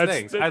both those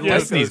things. I yeah,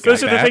 like those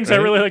those are the guys. things I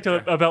right? really liked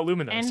about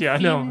Luminous. And Yeah,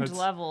 no. themed it's-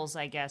 levels,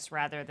 I guess,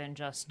 rather than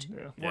just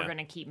we're Yeah. going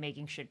to keep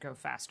making shit go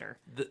faster.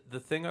 The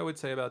thing I would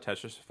say about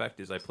Tetris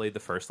Effect is I played the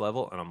first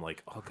level and I'm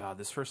like, oh god,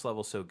 this first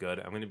level's so good.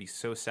 I'm going to be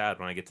so sad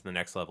when I get to the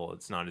next level.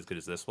 It's not as good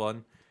as this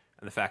one.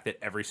 And the fact that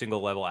every single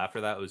level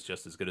after that was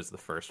just as good as the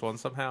first one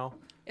somehow.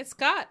 It's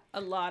got a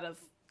lot of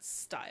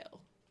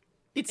style.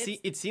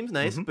 It seems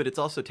nice, but it's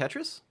also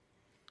Tetris.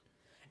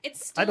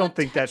 It's still I don't a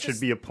think that Tetris- should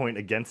be a point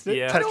against it.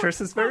 Yeah. Tetris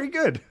is very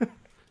good.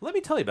 Let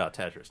me tell you about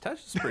Tetris.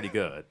 Tetris is pretty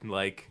good.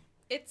 Like,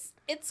 It's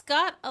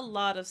got a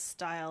lot of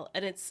style,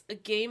 and it's a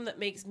game that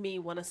makes me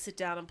want to sit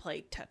down and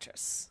play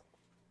Tetris.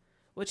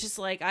 Which is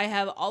like, I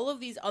have all of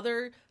these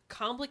other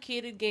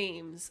complicated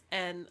games,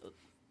 and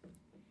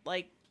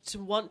like to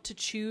want to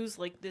choose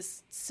like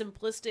this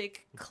simplistic,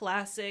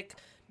 classic,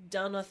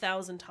 done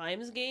 1,000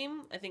 times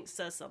game, I think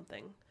says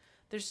something.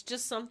 There's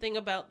just something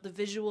about the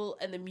visual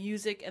and the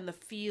music and the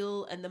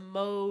feel and the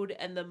mode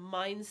and the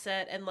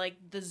mindset and like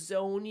the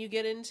zone you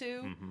get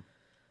into.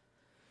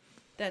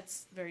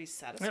 That's very Yeah,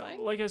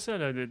 satisfying. like I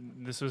said,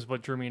 this was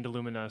what drew me into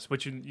Luminous,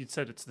 which you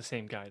said it's the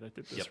same guy that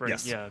did this, Yep. right?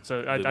 Yes. Yeah,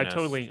 so I Luminous,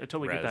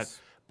 totally get that. Res.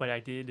 But I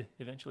did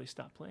eventually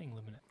stop playing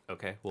Luminous.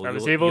 okay, well, I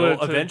was you'll able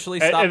to eventually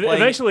e- stop e- playing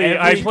eventually, every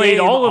I played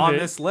game all of on it.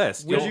 this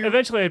list. Well, You'll-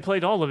 eventually, I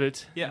played all of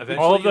it. Yeah, all of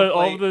eventually the you'll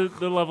all play of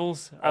the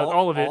levels,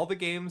 all of it, all the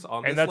games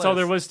on this and that's all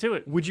there list. was to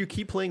it. Would you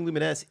keep playing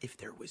Luminous if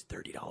there was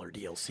 $30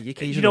 DLC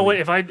occasionally? You know what?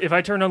 If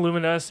I turned on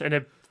Luminous and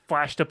it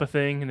flashed up a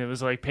thing and it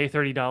was like pay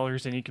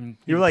 $30 and you can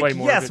You're can play like,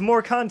 more yes, of it.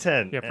 more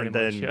content. Yeah, pretty and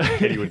then much, yeah.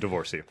 Katie would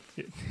divorce you.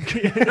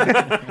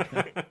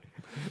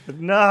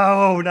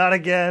 No, not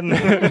again.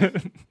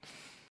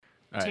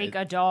 All right, Take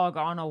a dog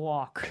on a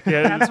walk.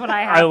 Yeah, That's what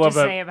I I have love to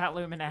that. say about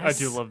Luminous. I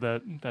do love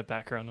that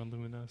background on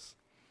Luminous.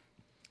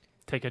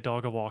 Take a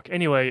dog a walk.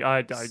 Anyway,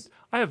 I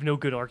have no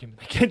good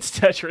argument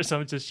against Tetris.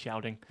 I'm just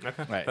shouting.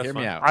 Okay, all right, that's hear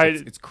me fine. out. I-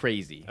 It's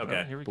crazy.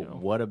 Okay. Here we But go.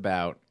 what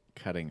about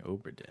cutting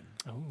Oberdin?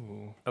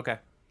 Oh. Okay.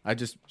 I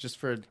just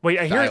for Wait,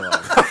 I hear-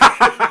 dialogue.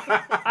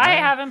 I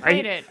haven't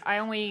played it. I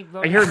only.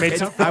 I hear it made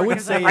some. I would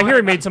say I hear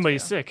it made somebody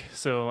sick.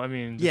 So I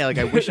mean, yeah, like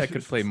I wish I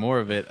could play more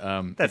of it.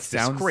 That's it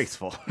sounds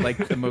disgraceful.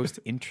 like the most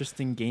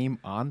interesting game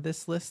on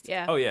this list.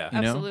 Yeah. Oh, yeah.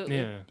 You know? Absolutely.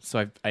 yeah.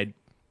 So I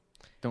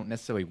don't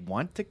necessarily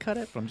want to cut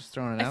it, but I'm just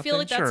throwing it out I feel there.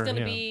 like that's Sure, going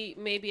to yeah. be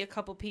maybe a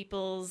couple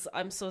people's.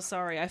 I'm so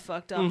sorry, I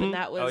fucked up, and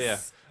that was Oh, yeah.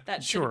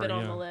 that should Sure, have been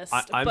on yeah. the list.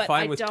 I'm but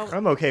fine I with don't.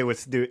 I'm okay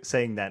with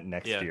saying that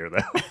next Yeah. year,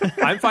 though.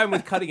 I'm fine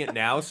with cutting it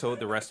now, so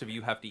the rest of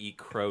you have to eat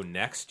crow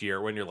next year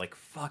when you're like,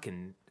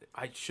 fucking,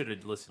 I should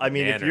have listened to I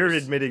mean, if you're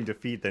Nanners. admitting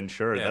defeat, then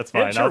sure, Yeah. that's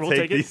Yeah, fine. sure, I'll we'll take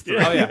take it. these three.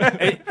 Yeah. Oh,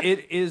 yeah.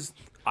 It is,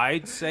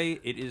 I'd say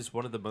it is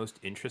one of the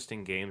most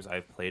interesting games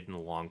I've played in a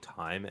long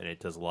time, and it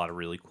does a lot of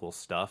really cool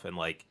stuff, and,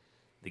 like,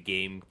 the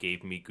game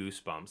gave me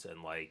goosebumps,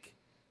 and like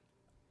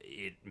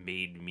it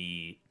made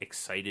me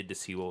excited to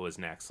see what was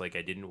next. Like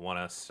I didn't want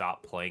to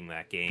stop playing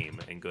that game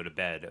and go to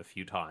bed a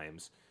few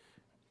times.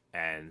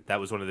 And that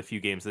was one of the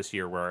few games this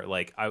year where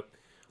like a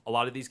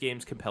lot of these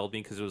games compelled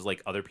me because it was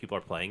like other people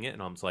are playing it,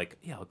 and I was like,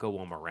 yeah, I'll go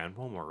one more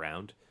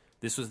round.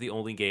 This was the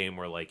only game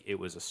where like it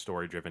was a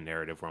story-driven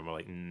narrative where I'm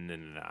like, no,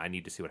 I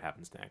need to see what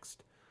happens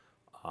next.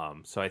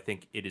 So I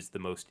think it is the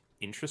most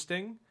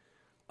interesting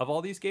of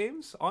all these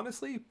games,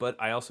 honestly, but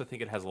I also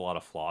think it has a lot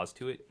of flaws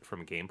to it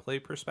from a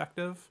gameplay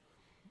perspective.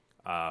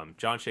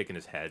 John's shaking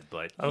his head,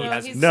 but Oh, he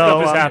has he's- No,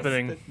 Stuff is I'm-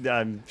 happening.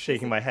 I'm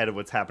shaking my head at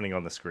what's happening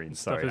on the screen.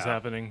 Stuff Sorry. is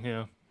happening.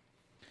 Yeah.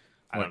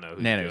 I don't know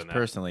who's Nanners, doing that.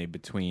 personally,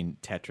 between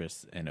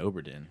Tetris and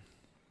Oberdin.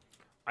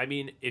 I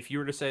mean, if you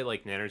were to say,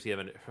 like, Nanners, you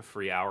have a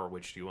free hour,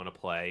 which do you want to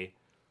play?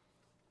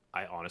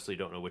 I honestly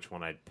don't know which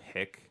one I'd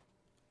pick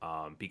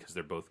because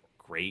they're both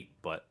great,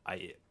 but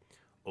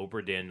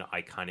Oberdin,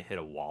 I kind of hit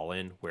a wall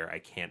in where I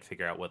can't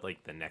figure out what,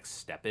 like, the next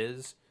step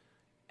is,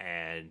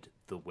 and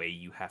the way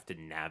you have to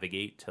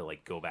navigate to,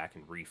 like, go back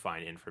and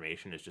refine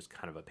information is just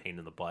kind of a pain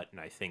in the butt, and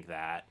I think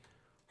that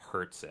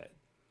hurts it.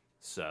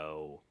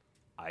 So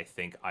I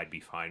think I'd be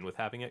fine with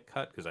having it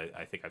cut because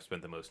I think I've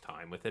spent the most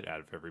time with it out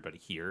of everybody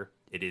here.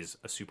 It is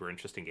a super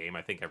interesting game.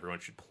 I think everyone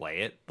should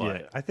play it.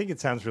 But Yeah, I think it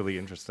sounds really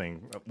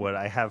interesting. What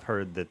I have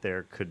heard that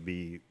there could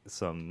be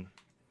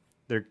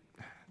the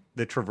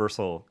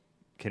traversal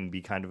can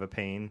be kind of a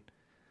pain,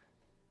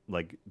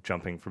 like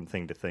jumping from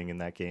thing to thing in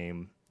that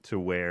game, to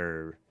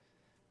where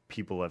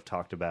people have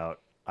talked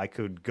about I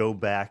could go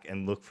back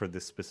and look for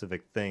this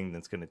specific thing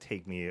that's going to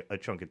take me a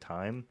chunk of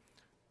time,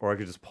 or I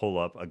could just pull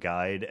up a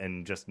guide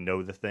and just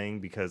know the thing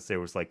because there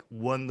was like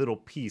one little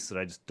piece that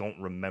I just don't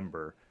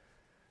remember.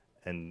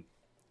 And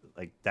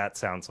like that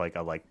sounds like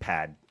a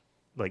pad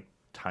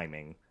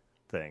timing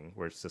thing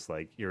where it's just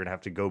like you're gonna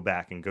have to go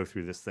back and go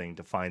through this thing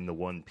to find the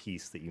one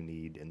piece that you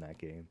need in that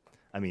game.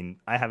 I mean,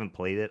 I haven't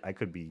played it. I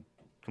could be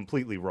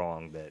completely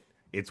wrong that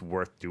it's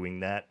worth doing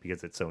that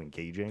because it's so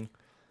engaging.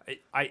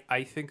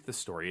 I think the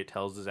story it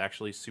tells is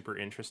actually super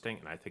interesting,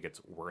 and I think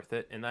it's worth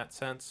it in that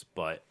sense.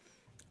 But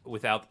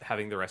without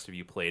having the rest of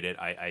you played it,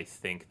 I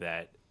think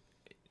that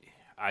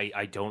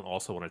I don't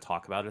also want to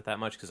talk about it that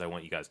much because I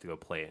want you guys to go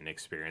play it and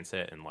experience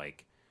it. And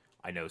like,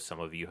 I know some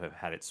of you have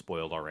had it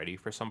spoiled already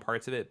for some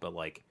parts of it, but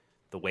like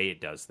the way it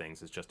does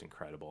things is just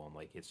incredible, and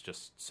like it's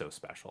just so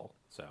special.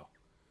 So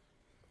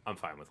I'm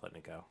fine with letting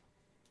it go.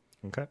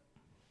 Okay.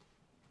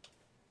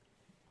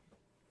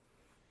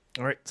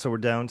 All right, so we're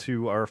down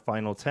to our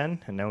final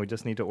 10, and now we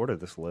just need to order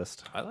this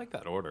list. I like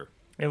that order.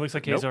 It looks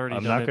like he's Nope, already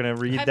I'm done not it. going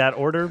to read that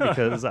order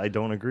because I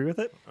don't agree with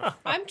it.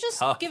 I'm just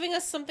Tough. giving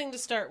us something to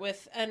start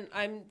with, and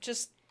I'm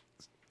just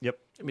Yep.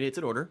 I mean, it's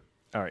an order.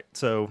 All right,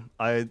 so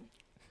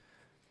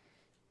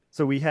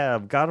we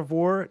have God of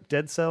War,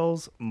 Dead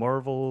Cells,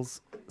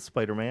 Marvel's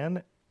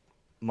Spider-Man,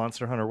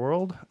 Monster Hunter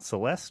World,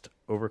 Celeste,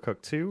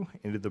 Overcooked 2,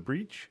 Into the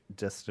Breach,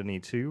 Destiny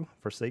 2,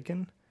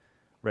 Forsaken,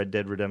 Red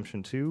Dead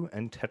Redemption 2,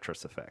 and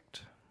Tetris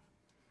Effect.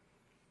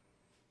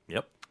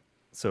 Yep.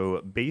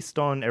 So based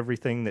on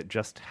everything that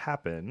just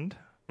happened,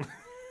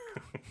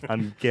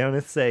 I'm going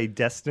to say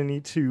Destiny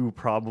 2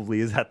 probably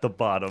is at the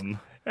bottom.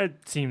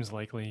 It seems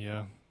likely,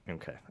 yeah.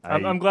 Okay.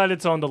 I'm glad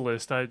it's on the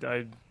list.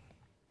 I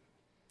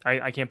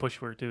can't push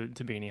for it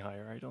to be any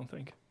higher, I don't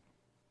think.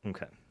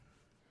 Okay.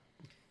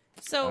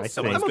 so. I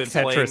Someone's think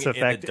been playing Tetris in the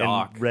Effect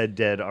dock. and Red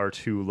Dead are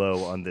too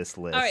low on this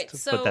list, All right, but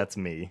so- that's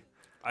me.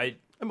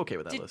 I'm okay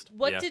with that Did, list.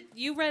 what Yeah. did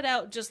you read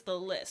out? Just the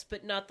list,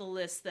 but not the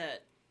list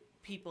that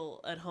people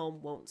at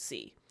home won't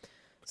see.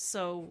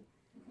 So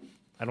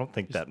I don't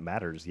think that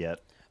matters yet.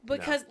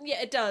 because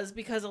yeah, it does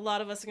because a lot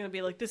of us are going to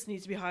be like, this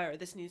needs to be higher,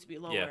 this needs to be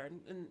lower, Yeah.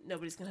 and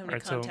nobody's going to have any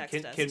Alright, so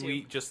context. as Can to.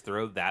 we just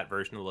throw that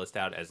version of the list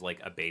out as like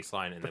a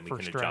baseline, and then we can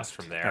first adjust draft.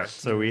 from All there? right,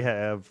 so we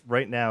have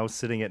right now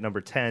sitting at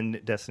number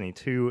 10, Destiny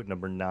 2,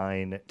 number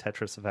 9,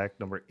 Tetris Effect,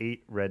 number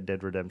 8, Red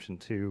Dead Redemption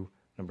 2,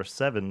 number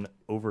 7,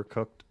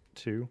 Overcooked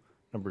 2,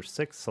 number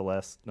 6,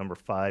 Celeste, number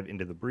 5,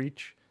 Into the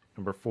Breach,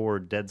 number 4,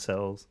 Dead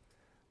Cells,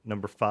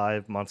 number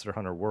 5, Monster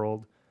Hunter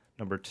World,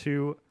 number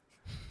 2,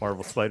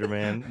 Marvel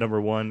Spider-Man, number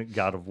 1,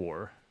 God of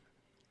War.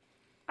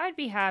 I'd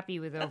be happy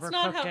with That's Overcooked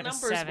not how at a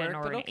numbers 7 work,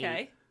 or but an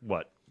okay.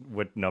 8.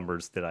 What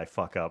numbers did I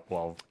fuck up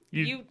while...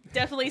 You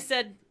definitely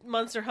said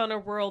Monster Hunter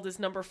World is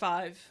number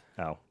 5.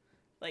 Oh,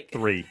 Like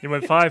 3. You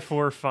went 5,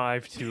 4,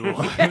 5, 2.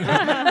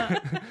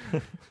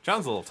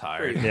 John's a little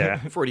tired. Yeah.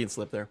 Freudian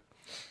slip there.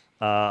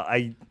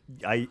 I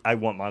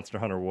want Monster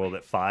Hunter World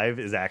at 5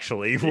 is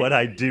actually what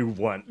I do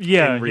want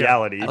Yeah, in yeah.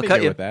 reality. I'm cut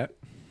okay you. with that.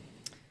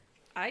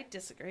 I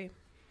disagree.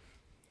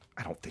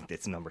 I don't think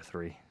it's number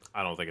 3.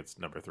 I don't think it's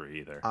number 3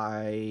 either.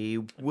 I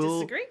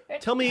will Disagree?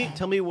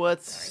 tell me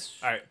what's.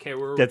 All right, okay,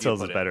 where would Dead you Cells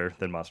put is it? better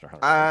than Monster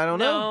Hunter. I don't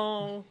know.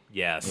 No.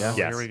 Yes. Yeah.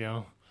 Yes. Here we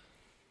go.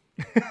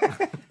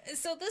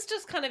 So this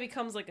just kind of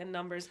becomes like a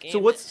numbers game. So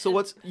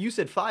what's you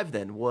said 5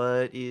 then?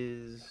 What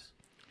is?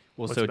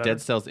 Well, What's so better?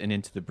 Dead Cells and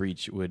Into the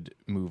Breach would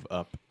move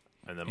up.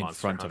 And then In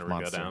Monster front Hunter of would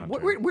go Monster down. Hunter.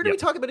 Where do we Yep.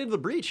 talk about Into the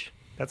Breach?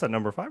 That's at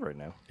number 5 right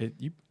now.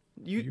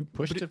 You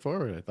pushed it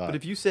forward, I thought. But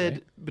if you said,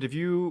 right? but if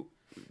you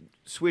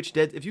switch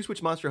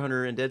Monster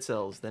Hunter and Dead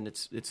Cells, then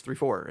it's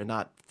 3-4 and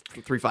not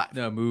 3-5.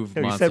 No, move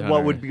No, you Monster said what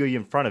Hunter. would be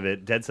in front of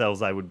it. Dead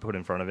Cells I would put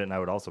in front of it, and I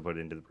would also put it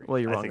into the breach. Well,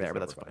 you're I wrong think there, it's but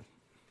that's over fine.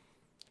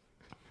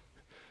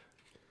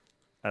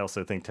 I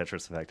also think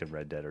Tetris Effect and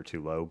Red Dead are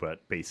too low,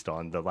 but based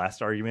on the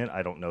last argument,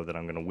 I don't know that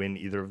I'm going to win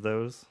either of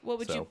those. What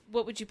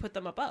would you put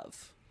them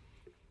above?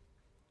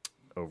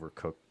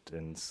 Overcooked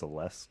and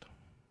Celeste,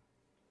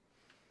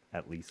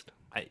 at least.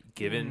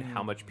 Given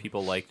how much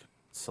people liked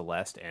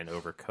Celeste and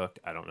Overcooked,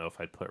 I don't know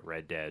if I'd put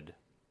Red Dead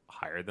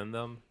higher than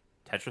them.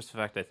 Tetris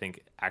Effect, I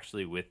think,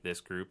 actually with this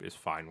group is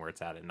fine where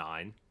it's at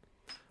 9.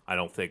 I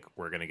don't think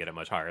we're going to get it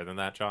much higher than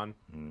that, John.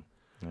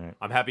 Right.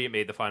 I'm happy it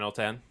made the final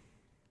 10.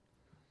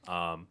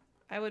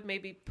 I would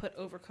maybe put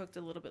Overcooked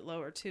a little bit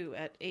lower too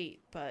at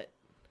 8, but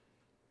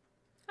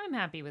I'm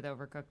happy with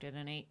Overcooked at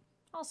an 8.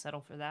 I'll settle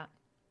for that.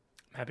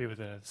 I'm happy with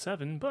it at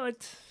 7,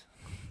 but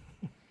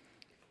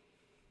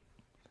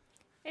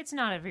It's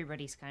not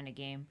everybody's kind of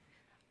game.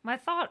 My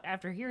thought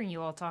after hearing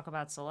you all talk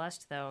about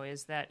Celeste, though,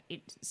 is that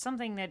it's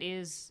something that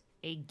is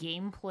a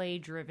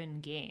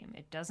gameplay-driven game.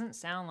 It doesn't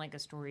sound like a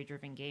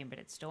story-driven game, but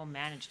it still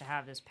managed to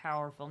have this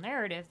powerful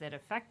narrative that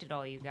affected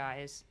all you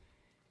guys.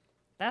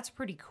 That's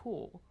pretty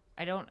cool.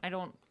 I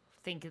don't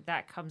think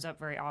that comes up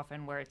very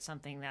often where it's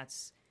something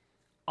that's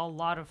a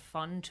lot of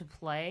fun to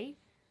play,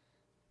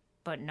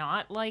 but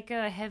not like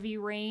a Heavy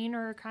Rain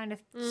or kind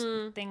of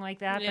thing like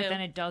that. Yeah. But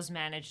then it does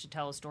manage to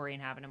tell a story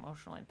and have an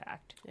emotional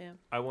impact. yeah.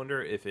 I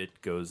wonder if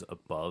it goes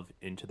above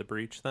Into the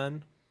Breach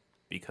then,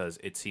 because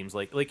it seems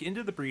like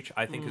Into the Breach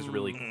I think is a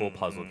really cool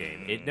puzzle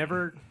game. It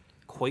never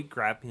quite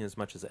grabbed me as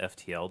much as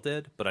FTL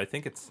did, but I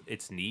think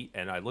it's neat,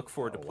 and I look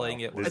forward to playing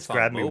it when This it's on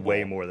grabbed me mobile.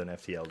 way more than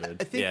FTL I did.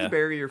 think Yeah. the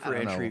barrier for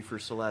I don't entry know. for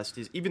Celeste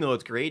is, even though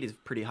it's great, is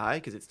pretty high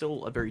because it's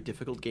still a very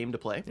difficult game to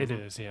play. it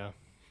is, yeah.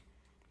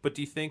 But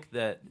do you think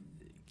that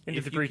Into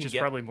if the you Breach can is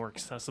get- probably more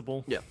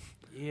accessible. Yeah.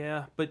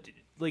 Yeah, but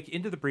like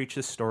Into the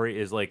Breach's story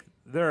is like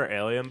there are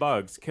alien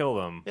bugs, kill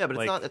them. Yeah, but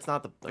like, it's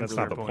not the That's really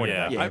not the point. point.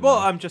 Yeah, Yeah. well,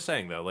 I'm just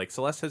saying though, like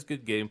Celeste has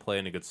good gameplay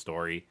and a good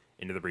story.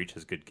 Into the Breach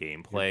has good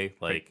gameplay.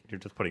 Like You're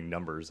just putting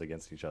numbers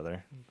against each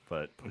other,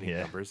 but putting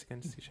yeah. numbers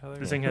against each other.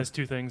 This thing has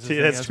two things. See, this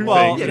thing that's has two one.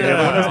 Well, things. no,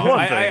 Yeah, one has one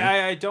I, thing.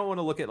 I don't want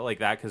to look at it like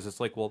that because it's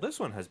like, well, this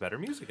one has better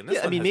music and this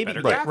Yeah, I one mean, has maybe-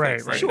 better right, graphics.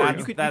 right, Like, Sure, that's-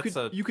 you could that's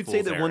say a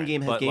that fool's one errand.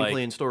 game has But, gameplay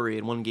like, and story,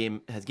 and one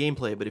game has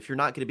gameplay. But if you're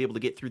not going to be able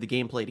to get through the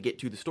gameplay to get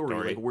to the story,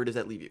 Story. like where does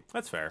that leave you?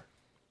 That's fair.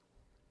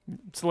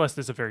 Celeste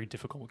is a very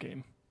difficult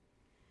game.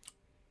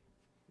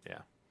 Yeah.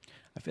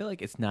 I feel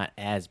like it's not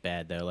as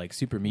bad though. Like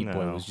Super Meat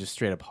Boy No. was just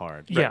straight up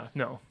hard. Yeah,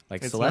 no.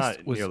 Like It's Celeste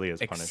not was nearly as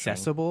punishing.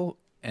 accessible,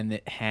 and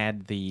it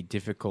had the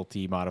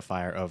difficulty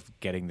modifier of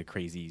getting the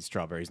crazy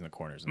strawberries in the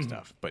corners Mm-hmm. and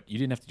stuff. But you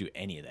didn't have to do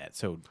any of that.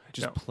 So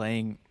just No.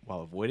 playing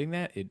while avoiding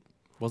that, it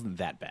wasn't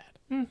that bad.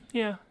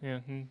 Yeah.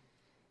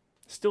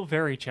 Still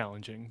very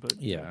challenging, but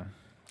Yeah,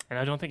 and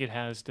I don't think it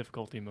has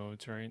difficulty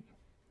modes, right?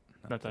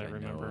 Not that I know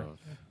remember. of.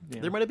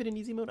 Yeah. There might have been an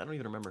easy mode. I don't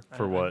even remember.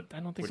 For what?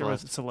 I don't think Which there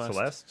was one?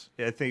 Celeste.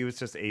 Yeah, I think it was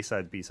just A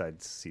side, B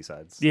side, C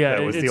sides. Yeah,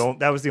 that was it's-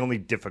 that was the only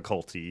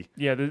difficulty.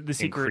 Yeah, the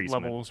secret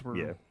Increasement. levels were.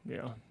 Yeah.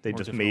 Yeah. They more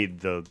just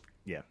difficult.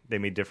 they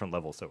made different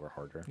levels that were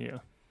harder. Yeah.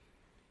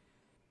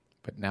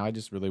 But now I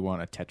just really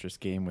want a Tetris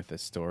game with a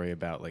story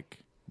about like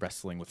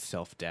wrestling with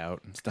self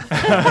doubt and stuff. You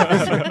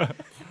have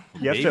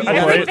Maybe to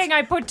Yeah. Everything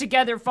I put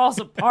together falls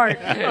apart.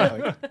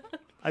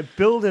 I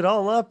build it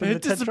all up and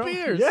It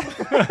disappears.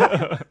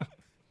 Yeah.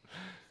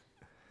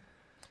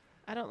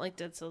 I don't like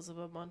Dead Cells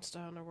above Monster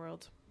Hunter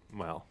World.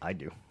 Well, I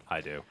do.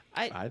 I do.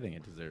 I think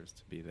it deserves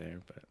to be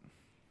there, but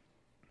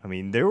I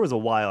mean, there was a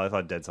while I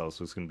thought Dead Cells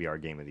was going to be our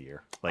game of the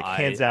year. Like I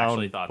hands down,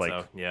 actually thought like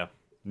so. Yeah.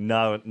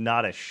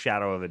 not a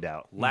shadow of a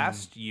doubt.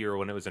 Last year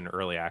when it was in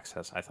early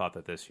access, I thought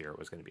that this year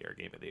was going to be our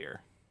game of the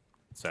year.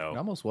 So it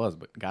almost was.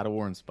 But God of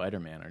War and Spider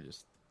Man are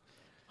just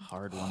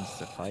hard ones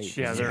to fight.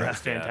 Yeah, they're Yeah.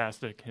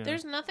 fantastic. Yeah.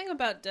 There's nothing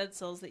about Dead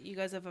Cells that you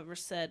guys have ever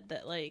said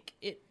that like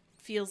it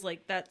feels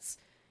like that's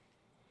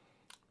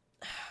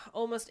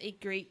almost a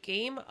great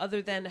game,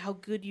 other than how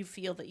good you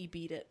feel that you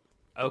beat it.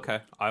 okay,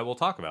 I will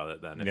talk about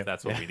it then if Yeah.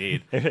 that's what we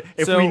need.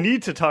 If So- we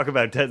need to talk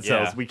about Dead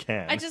Cells, Yeah. we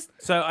can. I just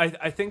So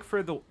I think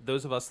for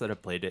those of us that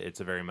have played it,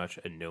 it's a very much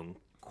a known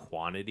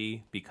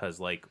quantity because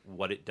like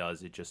what it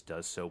does, it just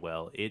does so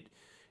well.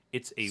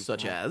 It's a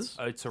Such as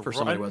it's a for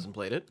somebody who run- hasn't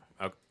played it.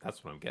 Oh,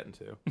 that's what I'm getting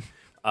to.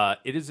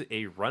 It is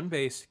a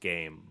run-based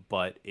game,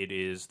 but it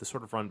is the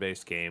sort of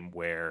run-based game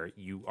where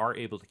you are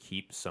able to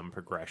keep some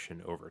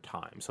progression over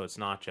time. So it's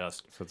not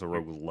just so it's a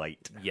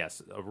roguelite.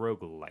 yes, a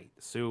roguelite.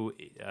 So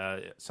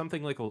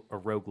something like a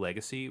rogue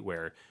legacy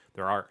where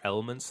there are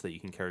elements that you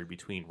can carry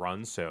between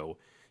runs. So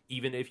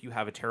even if you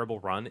have a terrible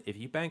run, if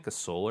you bank a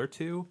soul or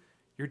two,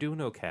 you're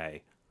doing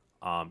okay.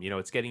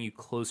 It's getting you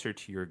closer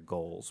to your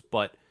goals,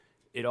 but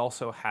it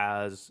also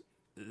has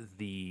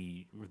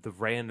the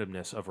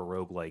randomness of a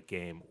roguelike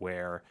game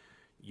where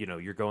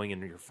you're going in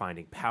and you're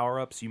finding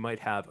power-ups. You might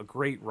have a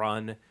great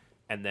run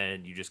and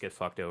then you just get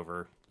fucked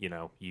over.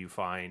 You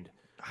find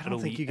I don't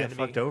think you get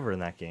fucked over in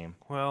that game.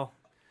 Well,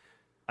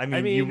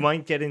 I mean, you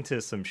might get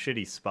into some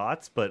shitty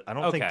spots, but I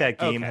don't think that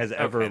game has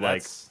ever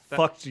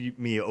fucked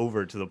me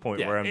over to the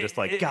point where I'm just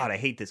like, God, I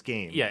hate this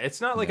game. Yeah, it's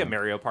not like a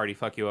Mario Party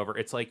fuck you over.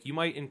 It's like you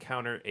might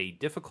encounter a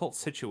difficult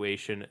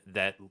situation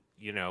that,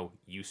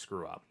 you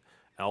screw up.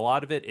 And a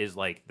lot of it is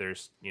like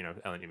there's,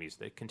 enemies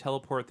that can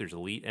teleport. There's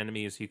elite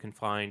enemies you can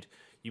find.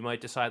 You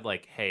might decide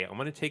like, hey, I'm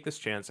going to take this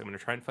chance. I'm going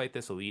to try and fight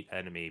this elite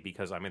enemy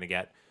because I'm going to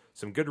get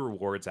some good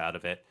rewards out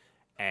of it.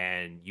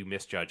 And you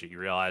misjudge it. You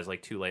realize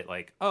like too late,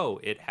 like, oh,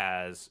 it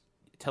has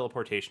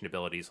teleportation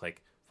abilities.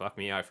 Like, fuck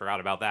me, I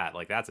forgot about that.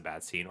 Like, that's a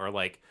bad scene. Or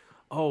like,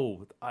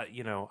 oh,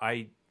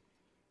 I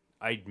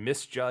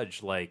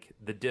misjudged like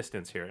the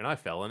distance here, and I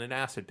fell in an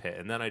acid pit,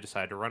 and then I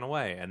decided to run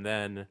away, and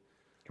then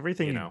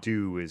everything you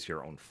do is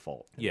your own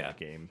fault in that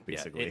game,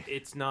 basically. Yeah,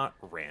 it's not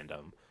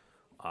random.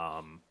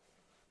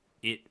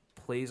 It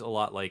plays a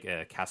lot like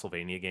a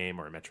Castlevania game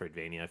or a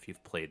Metroidvania. If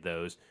you've played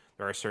those,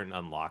 there are certain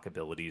unlock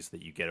abilities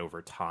that you get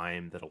over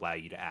time that allow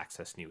you to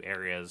access new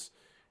areas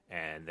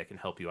and that can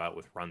help you out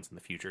with runs in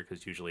the future,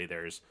 because usually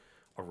there's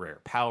a rare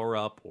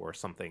power-up or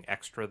something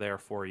extra there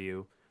for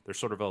you. There's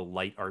sort of a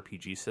light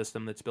RPG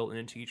system that's built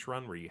into each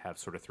run where you have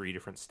sort of 3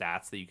 different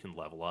stats that you can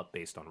level up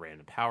based on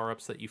random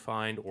power-ups that you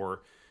find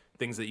or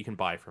things that you can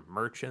buy from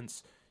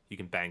merchants. You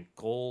can bank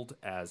gold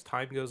as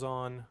time goes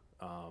on.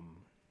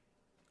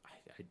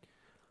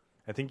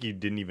 I think you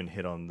didn't even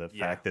hit on the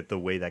fact that the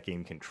way that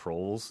game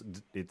controls,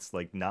 it's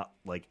like not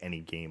like any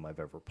game I've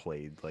ever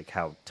played, like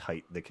how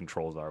tight the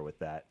controls are with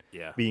that.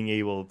 Yeah. Being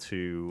able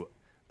to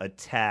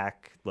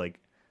attack, like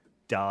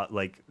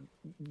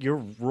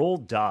your roll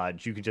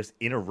dodge, you can just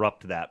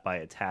interrupt that by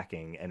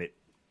attacking and it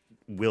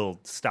will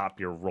stop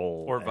your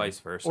roll. Or vice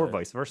versa. Or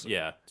vice versa.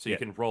 Yeah. So you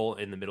can roll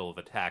in the middle of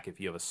attack if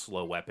you have a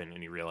slow weapon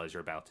and you realize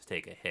you're about to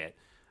take a hit.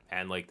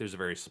 And like there's a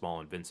very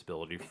small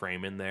invincibility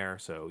frame in there,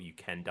 so you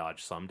can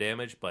dodge some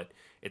damage, but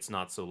it's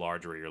not so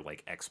large where you're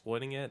like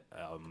exploiting it.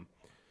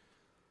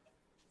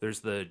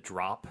 There's the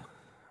drop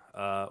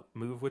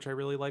move, which I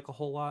really like a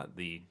whole lot.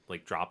 The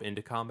like drop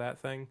into combat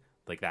thing,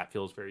 like that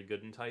feels very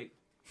good and tight.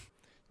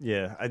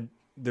 Yeah,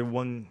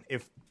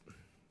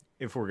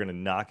 if we're gonna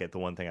knock it, the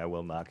one thing I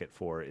will knock it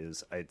for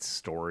is its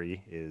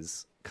story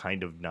is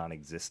kind of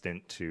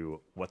non-existent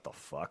to what the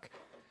fuck.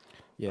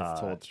 Yeah,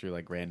 it's told through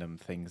like random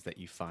things that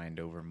you find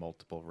over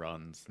multiple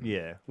runs.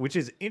 Yeah, which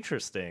is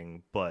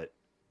interesting, but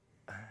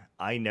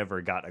I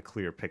never got a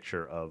clear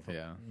picture of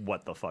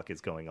what the fuck is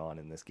going on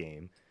in this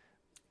game.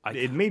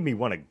 It made me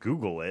want to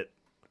Google it,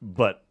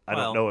 but I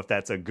don't know if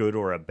that's a good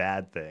or a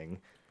bad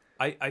thing.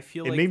 I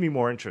feel it made me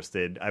more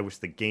interested. I wish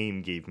the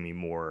game gave me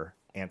more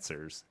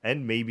answers,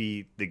 and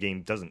maybe the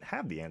game doesn't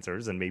have the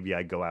answers, and maybe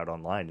I go out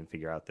online and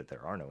figure out that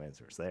there are no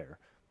answers there.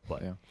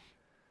 But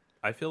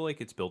I feel like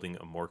it's building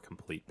a more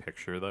complete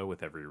picture, though,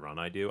 with every run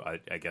I do.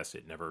 I guess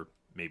it never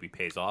maybe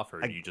pays off,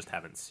 or you just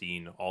haven't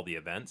seen all the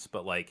events.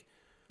 But, like...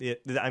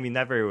 I mean,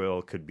 that very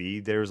well could be.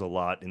 There's a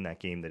lot in that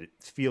game that it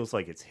feels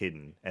like it's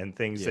hidden, and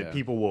things that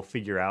people will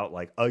figure out,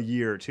 like, a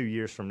year or 2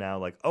 years from now,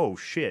 like, oh,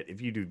 shit, if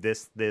you do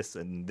this, this,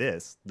 and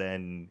this,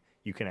 then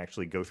you can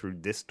actually go through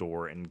this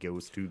door and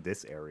goes to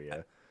this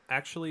area.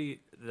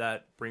 Actually,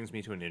 that brings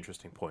me to an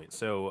interesting point.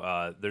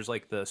 So there's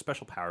like the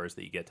special powers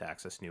that you get to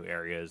access new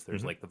areas.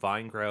 There's like the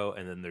Vine Grow,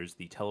 and then there's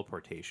the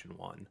teleportation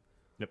one.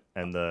 Yep,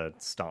 and the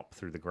stomp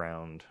through the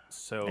ground.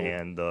 So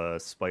and the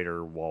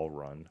spider wall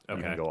run. You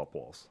can go up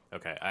walls.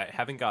 Okay, I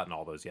haven't gotten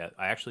all those yet.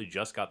 I actually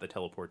just got the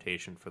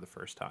teleportation for the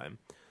first time,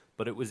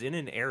 but it was in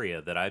an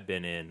area that I've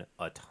been in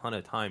a ton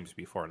of times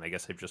before, and I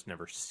guess I've just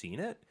never seen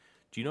it.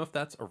 Do you know if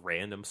that's a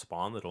random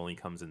spawn that only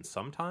comes in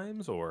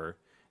sometimes, or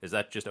is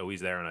that just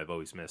always there and I've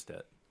always missed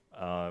it?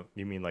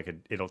 You mean like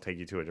it'll take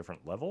you to a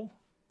different level?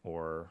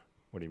 Or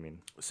what do you mean?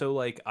 So,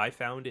 like, I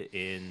found it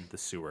in the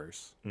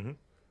sewers. Mm-hmm.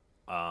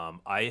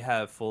 I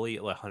have fully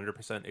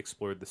 100%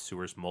 explored the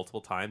sewers multiple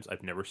times.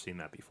 I've never seen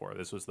that before.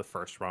 This was the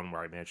first run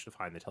where I managed to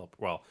find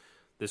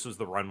this was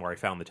the run where I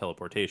found the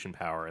teleportation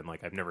power, and,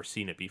 like, I've never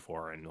seen it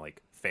before and,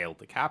 like, failed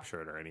to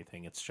capture it or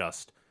anything. It's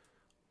just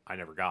I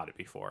never got it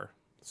before.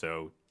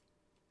 So...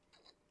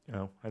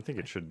 Oh, I think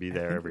it should be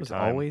there every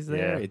time. It's always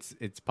there. Yeah.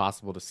 It's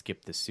possible to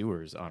skip the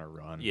sewers on a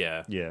run.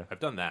 Yeah. I've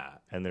done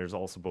that. And there's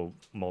also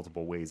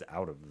multiple ways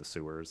out of the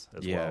sewers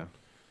as well.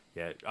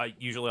 Yeah,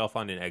 I'll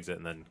find an exit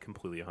and then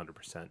completely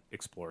 100%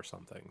 explore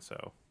something.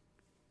 So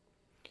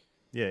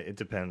yeah, it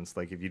depends.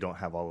 Like if you don't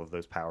have all of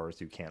those powers,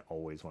 you can't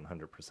always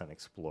 100%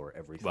 explore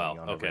everything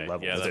on every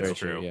level. Yeah, that's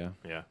true.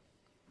 Yeah.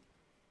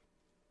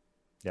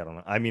 I don't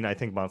know. I mean, I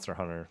think Monster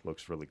Hunter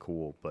looks really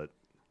cool, but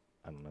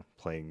I don't know.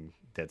 Playing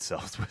Dead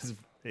Cells was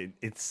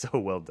it's so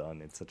well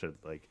done. It's such a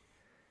like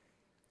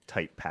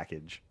tight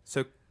package.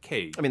 So,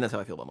 Kate, I mean, that's how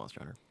I feel about Monster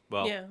Hunter.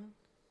 Well, Yeah.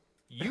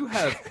 you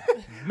have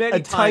many a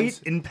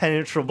tight,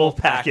 impenetrable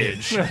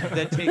package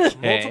that takes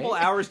multiple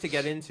hours to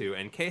get into,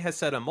 and Kay has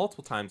said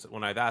multiple times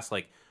when I've asked,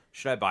 like,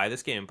 should I buy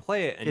this game and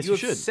play it? And yes, you have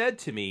should. said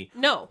to me,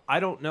 No. I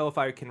don't know if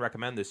I can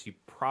recommend this. You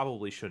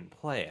probably shouldn't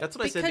play it. That's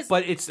what I said. Because-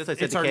 But it's That's what I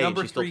said it's to our Kay, and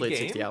number she still 3 played game.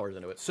 60 hours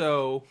into it.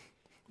 So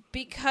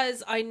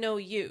Because I know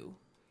you.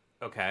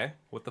 Okay.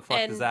 What the fuck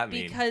and does that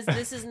mean? because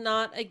this is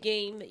not a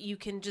game that you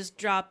can just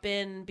drop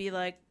in and be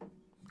like,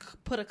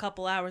 put a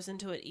couple hours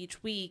into it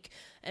each week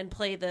and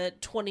play the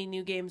 20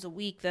 new games a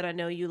week that I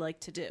know you like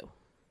to do.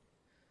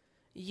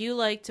 You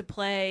like to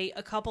play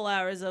a couple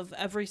hours of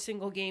every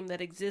single game that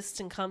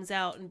exists and comes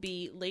out and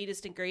be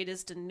latest and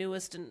greatest and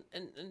newest and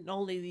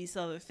only these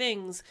other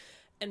things.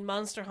 And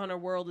Monster Hunter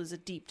World is a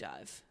deep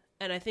dive.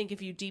 And I think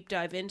if you deep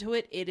dive into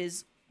it, it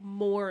is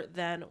more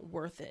than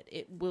worth it.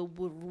 It will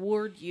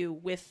reward you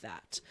with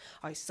that.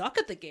 I suck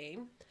at the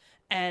game,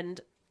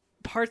 and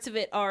parts of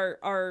it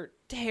are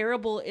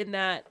terrible in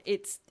that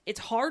it's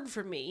hard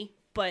for me,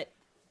 but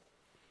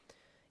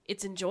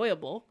it's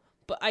enjoyable.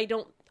 But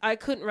I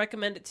couldn't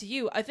recommend it to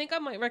you. I think I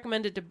might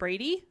recommend it to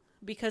Brady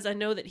because I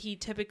know that he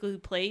typically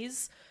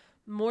plays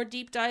more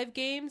deep dive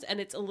games and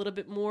it's a little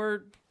bit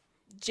more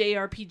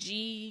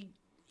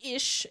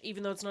JRPG-ish,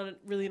 even though it's not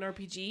really an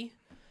RPG.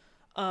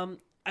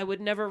 I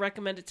would never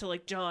recommend it to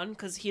like John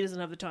because he doesn't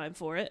have the time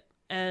for it.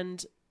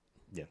 And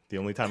Yeah, the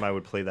only time I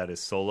would play that is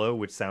solo,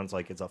 which sounds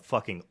like it's a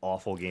fucking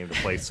awful game to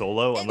play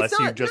solo unless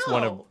you just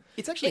want to.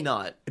 It's actually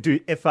not.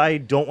 Dude, if I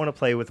don't want to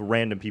play with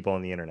random people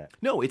on the internet.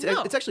 No, it's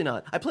actually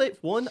not. I play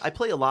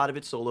a lot of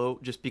it solo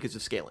just because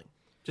of scaling.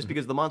 Just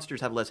because the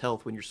monsters have less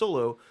health when you're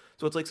solo.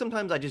 So it's like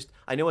sometimes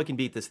I know I can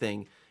beat this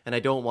thing and I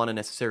don't want to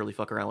necessarily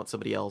fuck around with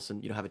somebody else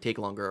and have it take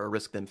longer or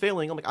risk them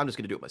failing. I'm like, I'm just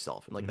going to do it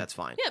myself. And like, that's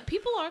fine. yeah,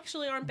 people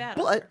actually aren't bad.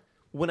 But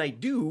when I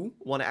do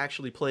want to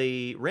actually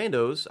play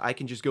randos, I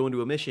can just go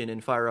into a mission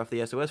and fire off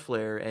the SOS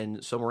flare,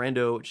 and some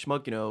rando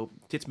schmuck,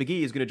 Tits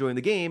McGee is going to join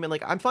the game, and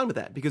like I'm fine with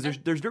that because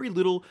there's very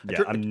little.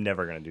 Yeah, I'm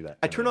never going to do that.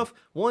 I turn off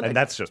one, and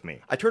that's just me.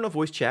 I turn off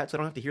voice chat so I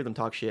don't have to hear them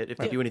talk shit if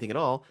they do anything at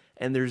all.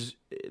 And there's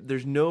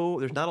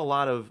not a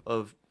lot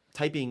of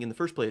typing in the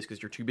first place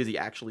because you're too busy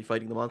actually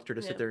fighting the monster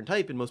to sit there and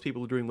type, and most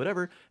people are doing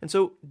whatever. And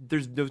so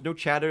there's no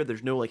chatter,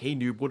 there's no like, hey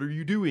noob, what are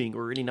you doing,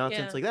 or any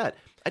nonsense like that.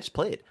 I just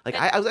play it. Like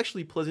I was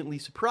actually pleasantly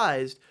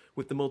surprised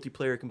with the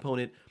multiplayer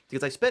component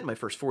because I spent my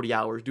first 40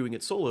 hours doing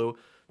it solo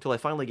till I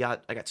finally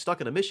got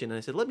stuck in a mission and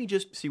I said, let me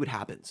just see what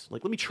happens.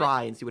 Like let me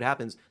try and see what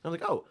happens. And I was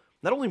like, oh,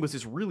 not only was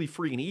this really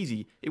freaking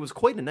easy, it was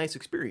quite a nice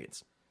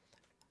experience.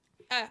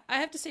 I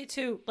have to say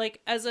too, like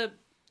as a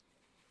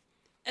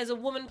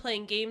woman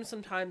playing games,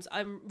 sometimes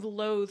I'm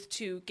loath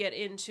to get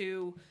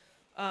into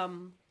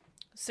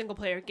single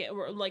player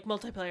or like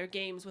multiplayer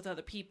games with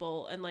other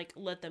people and like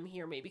let them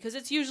hear me because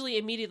it's usually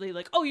immediately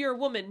like, oh, you're a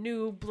woman,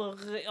 noob, blah,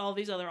 blah, all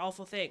these other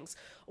awful things.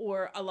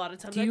 Or a lot of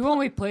times, Do you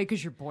only play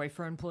because your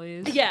boyfriend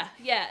plays? Yeah,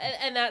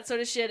 and that sort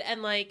of shit,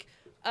 and like,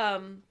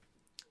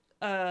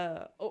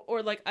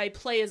 or like I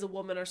play as a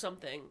woman or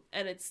something,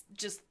 and it's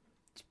just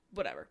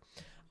whatever.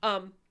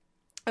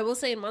 I will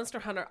say in Monster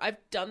Hunter, I've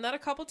done that a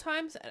couple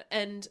times,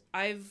 and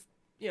I've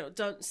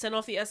sent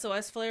off the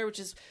SOS flare, which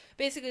is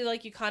basically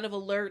like you kind of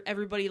alert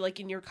everybody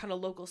like in your kind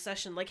of local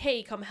session, like,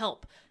 hey, come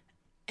help,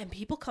 and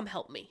people come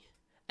help me,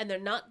 and they're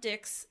not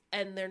dicks,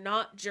 and they're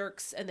not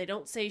jerks, and they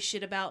don't say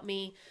shit about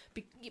me,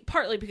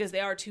 partly because they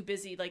are too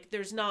busy, like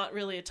there's not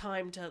really a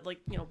time to like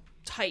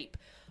type,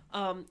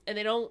 and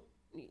they don't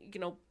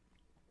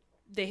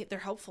they're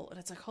helpful, and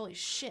it's like, holy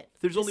shit.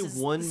 There's only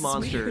one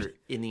monster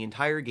in the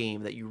entire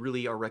game that you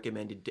really are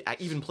recommended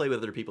to even play with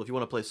other people if you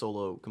want to play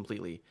solo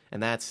completely,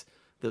 and that's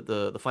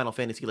the Final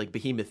Fantasy like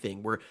behemoth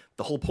thing, where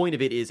the whole point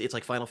of it is it's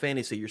like Final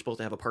Fantasy. You're supposed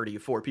to have a party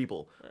of 4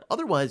 people.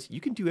 Otherwise,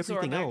 you can do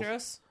everything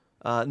else.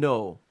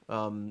 No,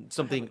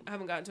 something. I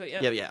haven't gotten to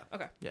it yet. Yeah.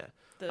 Okay. Yeah.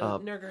 The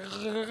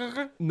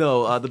Nurgle.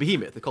 No, the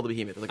behemoth. They're called the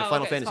behemoth. They're like a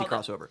Final Fantasy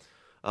called crossover.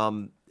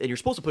 And you're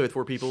supposed to play with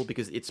 4 people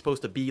because it's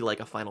supposed to be like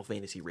a Final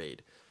Fantasy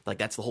raid. Like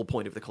that's the whole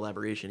point of the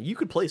collaboration. You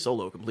could play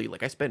solo completely.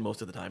 Like I spend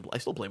most of the time. I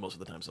still play most of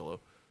the time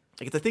solo.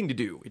 Like it's a thing to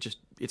do.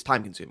 It's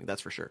time consuming.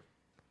 That's for sure.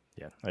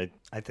 Yeah,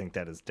 I think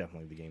that is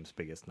definitely the game's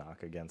biggest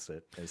knock against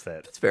it is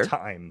that That's fair.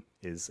 Time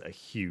is a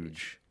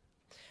huge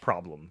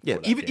problem. Yeah,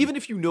 for that even game. even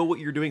if you know what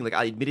you're doing, like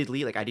I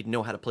admittedly, like I didn't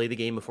know how to play the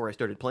game before I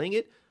started playing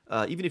it.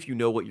 Even if you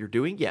know what you're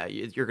doing, yeah,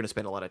 you're going to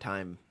spend a lot of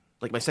time.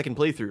 Like my second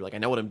playthrough, like I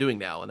know what I'm doing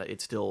now, and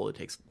it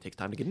takes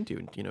time to get into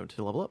and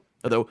to level up.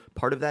 Although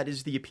part of that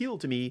is the appeal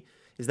to me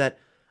is that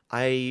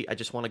I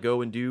just want to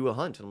go and do a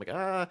hunt, and I'm like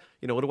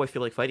what do I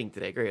feel like fighting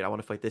today? Great, I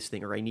want to fight this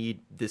thing, or I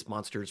need this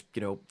monster's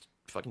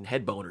fucking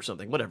head bone or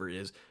something, whatever it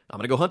is. I'm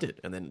gonna go hunt it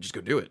and then just go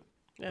do it.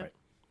 Yeah. Right.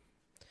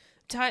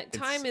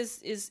 Time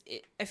is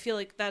I feel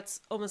like that's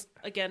almost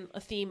again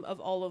a theme of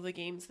all of the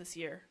games this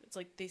year. It's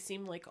like they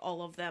seem like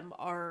all of them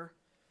are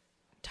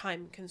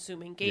time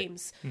consuming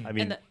games. I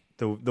mean, And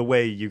the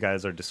way you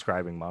guys are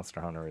describing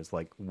Monster Hunter is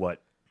like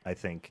what I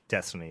think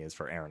Destiny is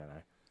for Aaron and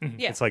I.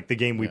 yeah. It's like the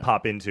game we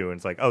pop into, and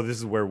it's like, oh, this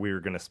is where we're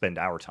going to spend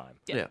our time.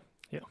 Yeah.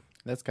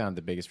 That's kind of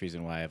the biggest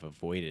reason why I've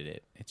avoided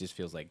it. It just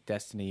feels like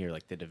Destiny or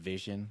like The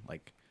Division,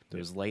 like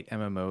those light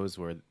MMOs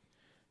where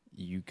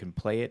you can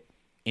play it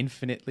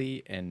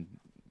infinitely and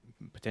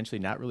potentially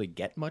not really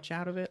get much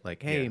out of it.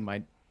 Like, hey,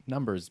 my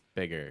number's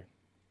bigger.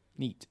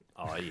 Neat.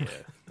 Oh, yeah.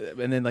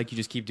 And then like you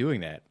just keep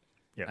doing that.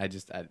 Yeah.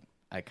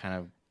 I kind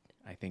of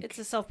I think It's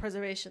a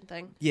self-preservation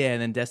thing. yeah,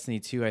 and then Destiny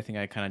 2, I think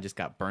I kind of just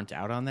got burnt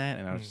out on that,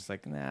 and I was just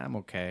like, nah, I'm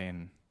okay,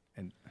 and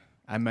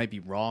I might be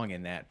wrong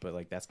in that, but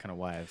like that's kind of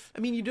why I've I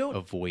mean, you don't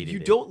avoided you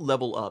it. don't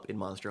level up in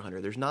Monster Hunter.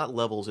 There's not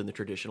levels in the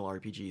traditional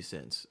RPG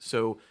sense.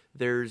 So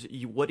there's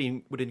what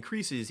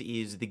increases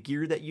is the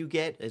gear that you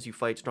get as you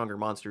fight stronger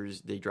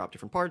monsters. They drop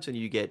different parts, and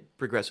you get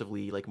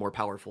progressively like more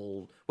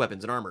powerful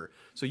weapons and armor.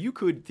 So you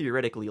could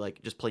theoretically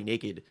like just play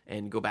naked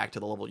and go back to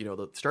the level,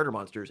 the starter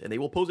monsters, and they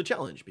will pose a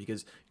challenge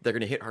because they're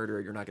going to hit harder.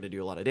 You're not going to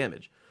do a lot of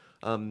damage.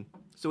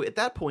 So at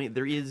that point,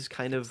 there is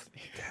kind of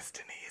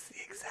Destiny is the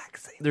exact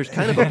same. there's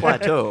kind of a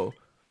plateau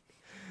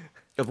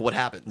of what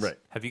happens. Right.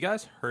 Have you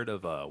guys heard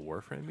of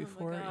Warframe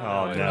before?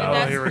 Oh, And no.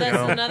 that's, Here we that's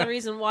go. another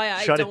reason why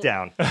I Shut don't, it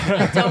down.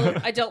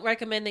 I don't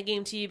recommend the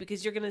game to you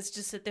because you're gonna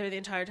just sit there the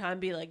entire time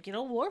and be like,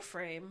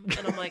 Warframe,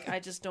 and I'm like, I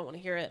just don't want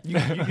to hear it.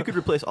 You could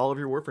replace all of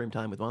your Warframe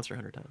time with Monster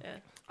Hunter time. Yeah.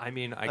 I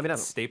mean, I mean, I could don't-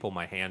 staple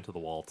my hand to the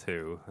wall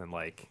too, and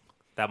like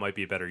that might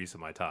be a better use of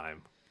my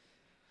time.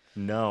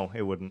 No,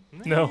 it wouldn't.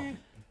 No.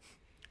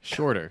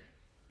 Shorter,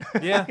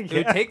 Yeah, it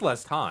would take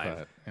less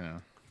time. but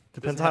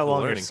Depends Doesn't have how the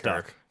long you're learning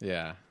stuck. curve.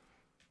 yeah.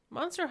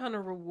 Monster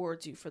Hunter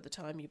rewards you for the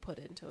time you put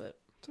into it.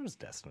 So does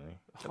Destiny.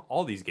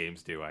 All these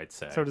games do, I'd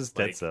say. So does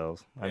Dead Like,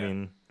 Cells. I yeah.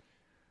 mean,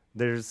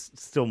 there's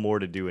still more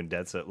to do in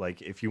Dead Cells.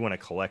 Like, if you want to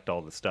collect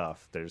all the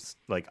stuff, there's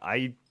like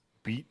I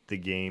beat the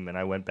game and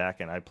I went back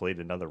and I played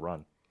another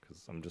run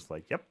because I'm just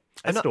like, yep,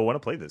 I I'm not- still want to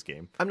play this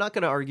game. I'm not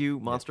going to argue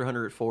Monster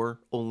Hunter at 4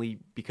 only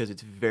because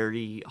it's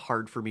very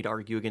hard for me to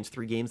argue against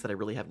 3 games that I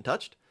really haven't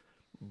touched.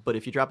 But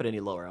if you drop it any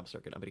lower, I'm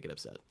going to get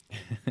upset.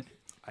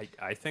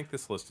 I think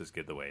this list is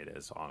good the way it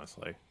is,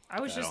 honestly.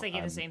 I was just don't-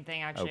 thinking the same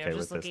thing, actually. I okay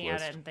was just with this looking at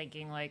list. it and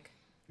thinking, like,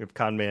 If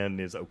Conman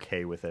is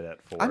okay with it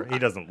at 4, I'm- he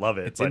doesn't love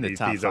it, It's but in the he's,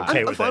 top he's five. okay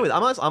I'm with fine it. with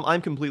it.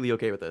 I'm completely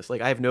okay with this. Like,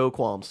 I have no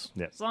qualms.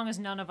 Yeah. as long as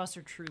none of us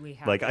are truly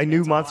happy. Like, I knew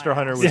that's all Monster I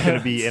Hunter ask. was going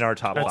to be in our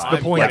top That's 5.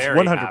 the point. Yes, Very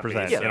 100% happy.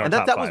 in Yeah, our and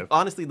top that 5. was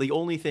honestly the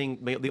only thing,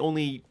 the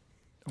only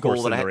goal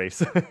Horse that in I the had.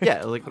 race.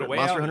 Yeah, like Put a way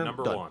Monster out Hunter at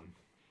number done.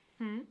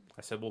 1.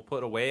 I said we'll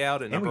put a way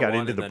out at And number we got 1.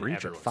 into and the then breach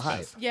at everyone's 5.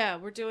 best. Yeah,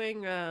 we're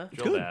doing It's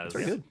good. Jobaz. It's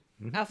very good.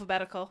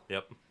 alphabetical.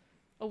 Yep.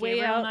 A Way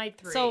Gabriel Out. Knight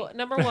 3. So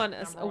number 1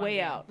 is Number A one Way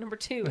game. Out. Number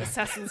 2,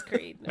 Assassin's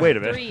Creed. Wait a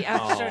Number minute. 3,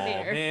 After Oh,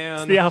 Dark.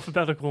 man. The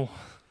alphabetical.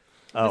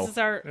 Oh,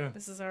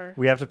 This is our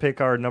we have to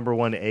pick our number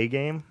 1 A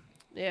game.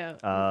 yeah.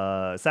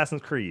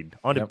 Assassin's Creed.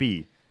 On to Yep.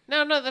 B.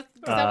 No, that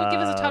would give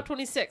us a top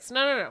 26.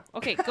 No.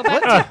 Okay, go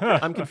back to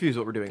I'm confused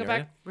what we're doing go here.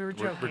 back. We were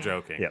We're joking.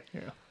 joking.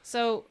 Yep.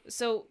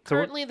 So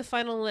currently the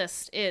final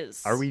list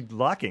is Are we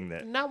locking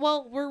that? not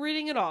well, we're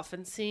reading it off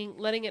and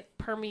letting it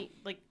permeate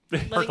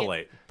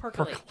Percolate.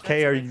 Percolate.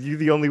 Okay, are you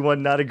the only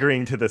one not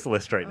agreeing to this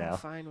list right now?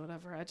 Fine,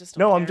 whatever. I just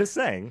don't No, I'm care. just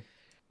saying.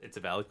 It's a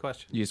valid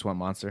question. You just want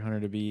Monster Hunter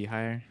to be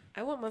higher?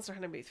 I want Monster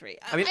Hunter B3.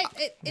 I mean,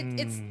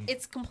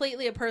 It's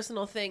completely a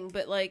personal thing,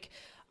 but like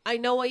I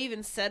know I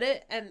even said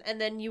it,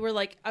 and then you were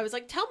like, I was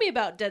like, tell me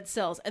about Dead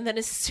Cells, and then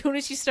as soon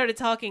as you started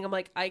talking, I'm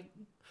like, I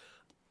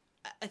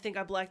think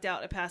I blacked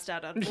out. I passed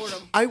out of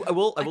boredom. I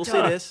will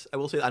say this. I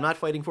will say I'm not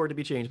fighting for it to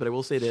be changed, but I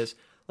will say this.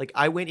 Like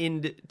I went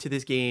into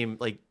this game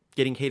like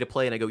getting Kay to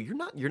play, and I go, you're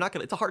not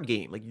gonna. It's a hard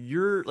game. Like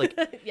you're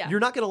like Yeah. you're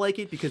not gonna like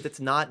it because it's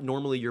not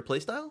normally your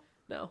playstyle.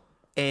 No.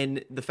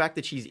 And the fact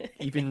that she's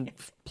even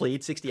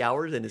played 60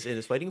 hours and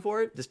is fighting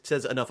for it just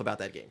says enough about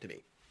that game to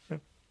me.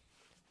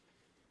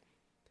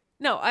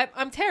 No,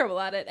 I'm terrible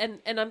at it,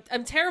 and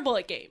I'm terrible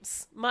at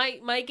games. My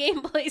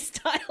gameplay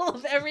style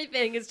of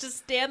everything is just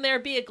stand there,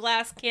 be a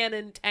glass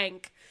cannon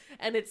tank,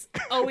 and it's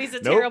always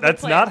a Nope, terrible.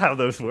 that's plan. not how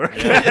those work.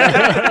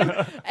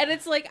 And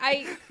it's like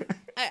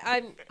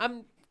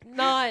I'm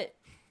not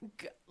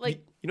like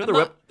You know I'm their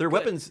not their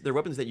good.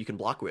 weapons that you can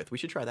block with. We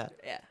should try that.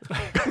 Yeah,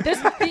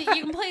 you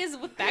can play as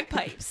with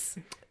bagpipes.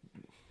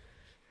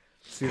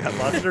 See that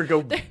monster?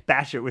 Go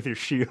bash it with your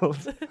shield.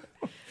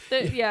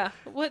 There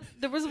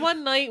was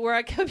one night where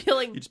I kept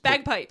yelling just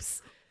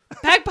bagpipes,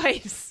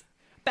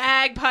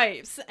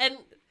 and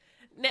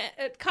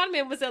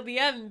Conman was at the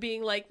end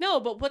being like, "No,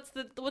 but what's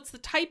the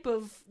type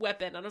of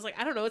weapon?" And I was like,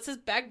 "I don't know. It says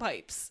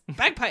bagpipes."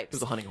 It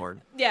was a hunting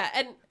horn. Yeah,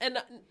 and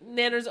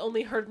Nanners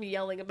only heard me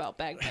yelling about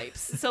bagpipes.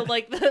 So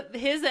like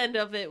his end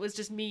of it was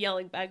just me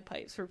yelling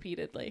bagpipes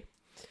repeatedly.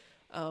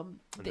 And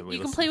then we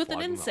You can listen play to with an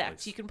flogging insect.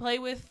 noise. You can play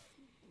with.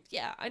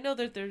 Yeah, I know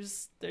that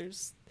there's.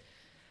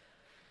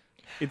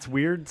 It's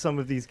weird. Some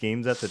of these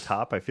games at the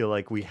top, I feel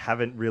like we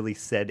haven't really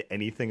said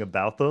anything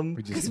about them,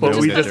 We just but know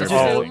we that just they're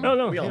all amazing.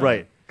 No. Yeah.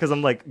 right. Because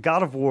I'm like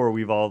God of War.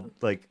 We've all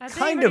like Has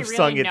kind anybody of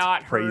sung really its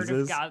not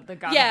praises. heard of the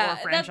God Yeah, of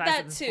War franchise that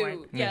at this too.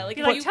 point? Yeah, like,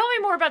 Be like, you- tell me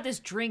more about this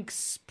drink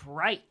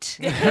Sprite.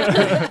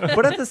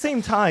 But at the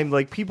same time,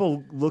 like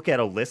people look at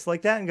a list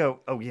like that and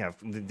go, "Oh yeah,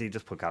 they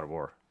just put God of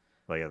War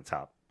like at the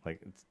top.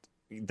 Like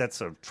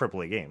that's a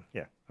AAA game.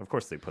 Yeah, of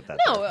course they put that.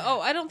 No, there.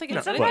 I don't think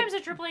it's Sometimes the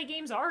AAA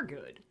games are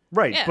good.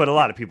 Right, yeah. but a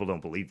lot of people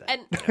don't believe that.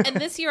 and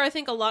this year I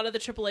think a lot of the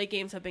AAA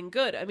games have been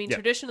good. I mean, Yeah.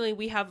 traditionally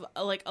we have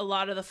like a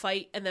lot of the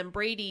fight and then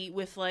Brady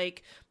with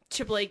like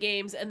AAA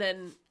games and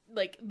then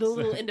like the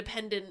little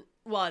independent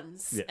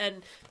ones. Yeah.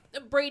 And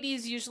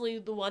Brady's usually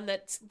the one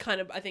that's kind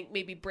of, I think,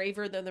 maybe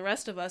braver than the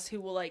rest of us, who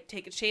will like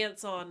take a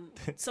chance on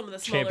some of the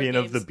smaller Champion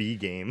games. of the B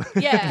game.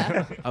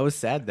 Yeah. I was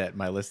sad that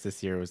my list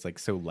this year was like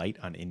so light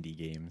on indie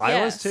games. I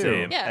Yeah. was too.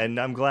 Same. Yeah. And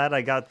I'm glad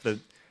I got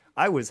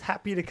I was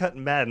happy to cut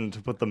Madden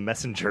to put the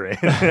messenger in.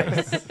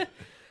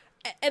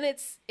 And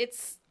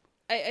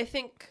I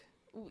think,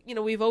 you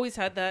know, we've always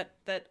had that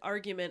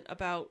argument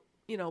about,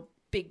 you know,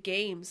 big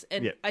games.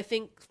 And Yeah. I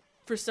think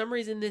for some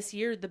reason this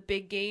year, the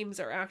big games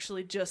are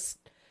actually just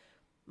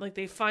like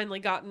they've finally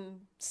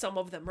gotten some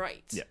of them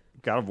right. Yeah.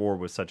 God of War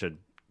was such a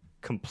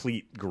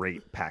complete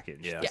great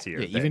package Yeah. this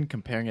year. Yeah, even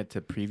comparing it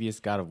to previous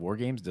God of War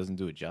games doesn't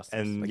do it justice.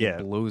 And, like, yeah.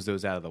 it blows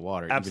those out of the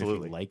water. Absolutely.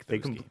 Even if you like They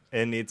those games.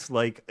 and it's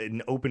like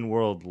an open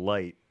world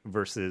light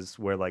versus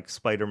where like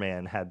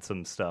Spider-Man had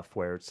some stuff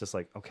where it's just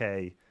like,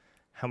 okay,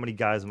 how many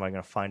guys am I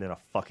going to find in a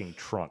fucking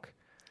trunk?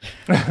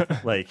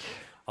 Like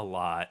A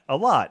lot. a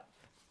lot.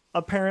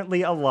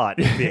 Apparently a lot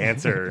is the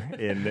answer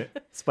in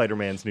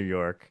Spider-Man's New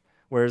York.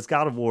 Whereas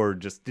God of War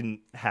just didn't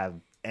have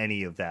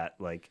any of that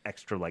like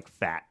extra like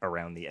fat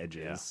around the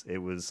edges. It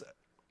was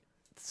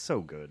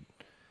so good.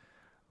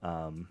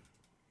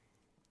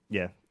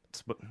 Yeah.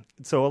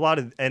 So a lot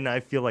of, and I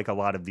feel like a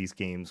lot of these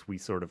games we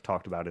sort of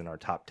talked about in our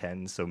top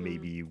 10. So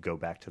maybe you go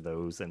back to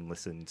those and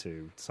listen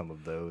to some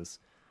of those.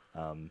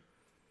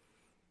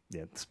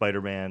 Yeah,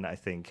 Spider-Man I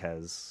think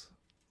has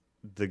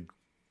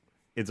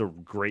it's a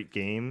great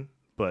game,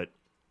 but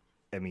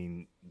I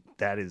mean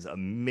that is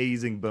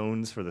amazing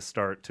bones for the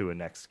start to a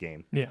next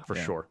game. Yeah. for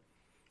Yeah. sure.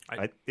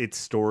 I- Its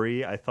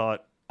story, I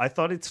thought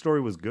its story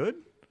was good.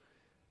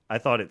 I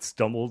thought it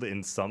stumbled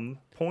in some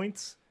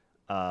points.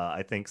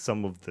 I think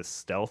some of the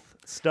stealth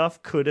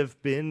stuff could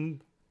have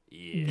been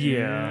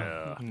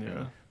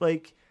Yeah.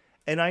 like,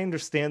 and I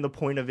understand the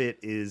point of it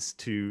is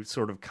to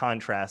sort of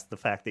contrast the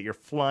fact that you're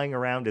flying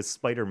around as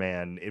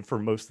Spider-Man for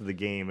most of the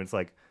game. It's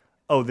like,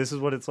 oh, this is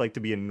what it's like to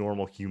be a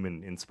normal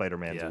human in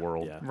Spider-Man's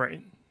world Yeah.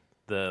 Right.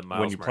 The Miles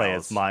when you play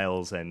Morales. as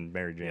Miles and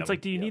Mary Jane. It's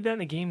like, do you need that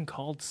in a game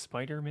called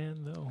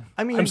Spider-Man, though?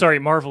 I mean, I'm sorry,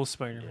 Marvel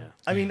Spider-Man.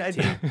 I mean,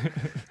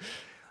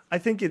 I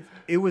think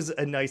it was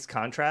a nice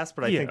contrast,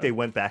 but I think Yeah. they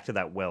went back to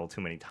that well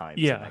too many times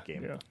in Yeah. that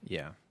game.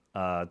 Yeah.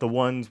 Yeah. The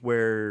ones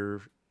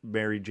where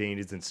Mary Jane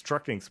is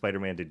instructing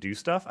Spider-Man to do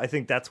stuff, I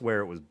think that's where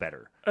it was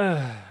better.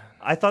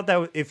 I thought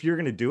that if you're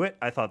going to do it,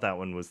 I thought that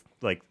one was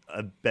like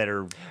a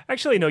better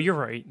Actually, no, you're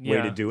right.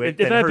 Yeah. to do it If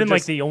than that had her been like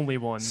just the only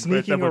one. that sneaking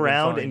would've been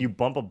around fine. and you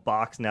bump a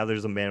box. Now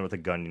there's a man with a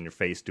gun in your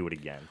face. Do it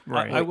again.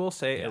 Right. I will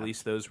say at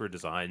least those were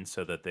designed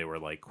so that they were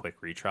like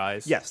quick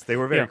retries. Yes, they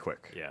were very Yeah.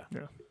 quick. Yeah.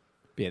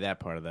 Yeah, that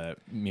part of the,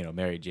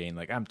 Mary Jane,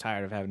 like, I'm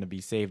tired of having to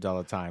be saved all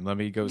the time. Let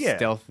me go Yeah.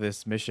 stealth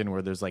this mission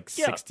where there's like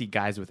Yeah. 60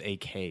 guys with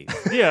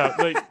AKs. Yeah.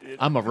 Like,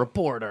 I'm a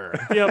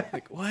reporter. yep.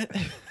 Like, what?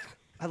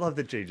 I love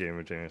that J.J.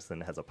 Jameson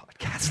has a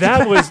podcast.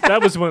 That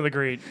was one of the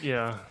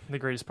the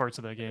greatest parts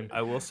of that game.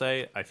 I will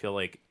say, I feel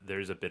like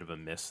there's a bit of a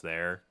miss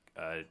there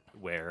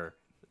where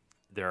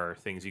there are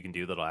things you can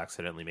do that'll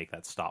accidentally make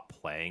that stop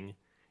playing.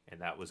 And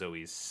that was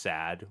always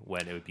sad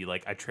when it would be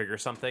like, I trigger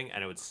something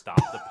and it would stop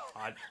the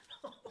pod.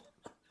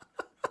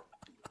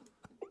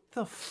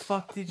 The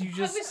fuck did you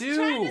just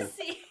do?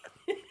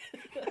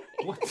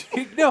 What?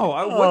 No,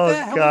 what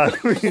the hell God,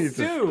 did you we need just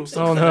do?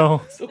 Oh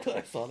no! So glad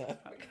I saw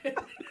that.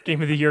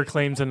 Game of the Year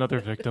claims another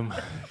victim.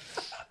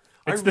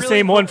 I It's the really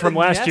same one hope from the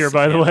last year, NES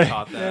by the camp way.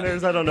 caught that.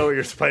 Manners, I don't know what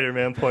your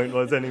Spider-Man point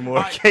was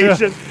anymore.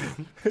 Cajun.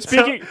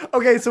 Speaking,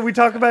 Okay, so we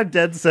talk about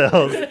Dead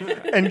Cells,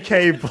 and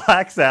Kay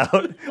blacks out.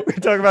 We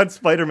talk about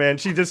Spider-Man.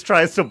 She just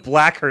tries to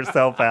black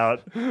herself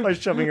out by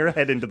shoving her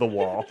head into the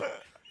wall.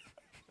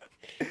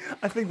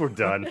 I think we're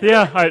done.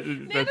 yeah,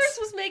 Nanners that's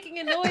was making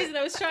a noise, and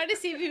I was trying to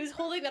see if he was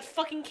holding that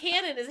fucking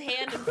can in his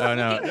hand. And Oh,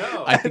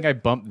 no. I think I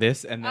bumped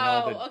this and then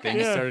all the Oh, okay.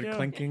 things Yeah, started yeah.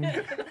 clinking.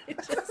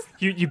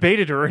 you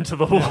baited her into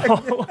the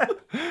wall.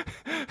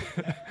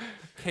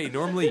 Okay,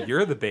 normally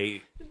you're the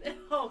bait.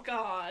 Oh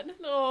God,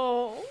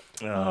 no!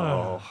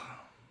 Oh.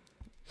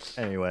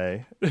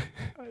 Anyway.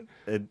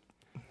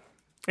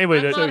 Anyway,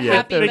 I'm the, not yeah,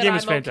 happy the that game I'm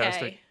is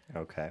fantastic.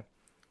 Okay.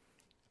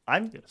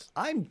 I'm Yes.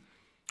 I'm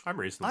I'm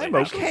reasonably I'm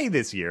happy. okay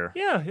this year.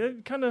 Yeah,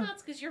 it kind of.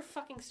 That's because you're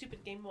fucking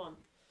stupid. Game one.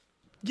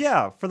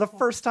 Yeah, for the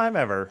first time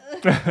ever.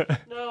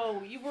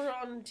 No, you were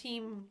on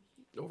team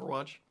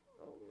Overwatch?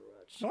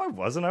 No, I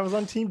wasn't. I was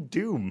on Team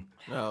Doom.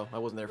 No, I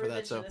wasn't there for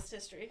that. So revisionist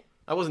history.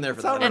 I wasn't there for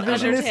It's not that. And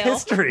revisionist Undertale.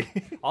 history.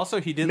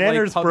 Also, he didn't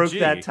Nanners like PUBG. broke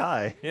that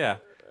tie. Yeah.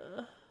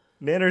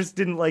 Nanners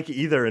didn't like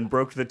either and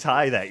broke the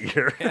tie that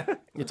year.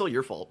 It's all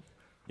your fault.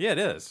 Yeah, it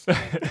is.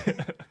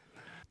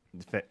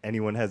 If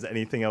anyone has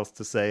anything else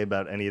to say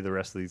about any of the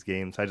rest of these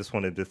games, I just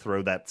wanted to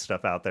throw that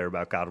stuff out there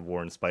about God of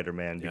War and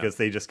Spider-Man because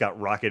they just got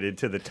rocketed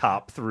to the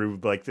top through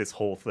like this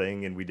whole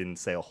thing, and we didn't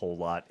say a whole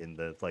lot in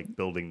the like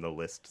building the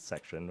list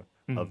section.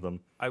 of them.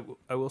 I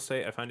will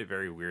say I find it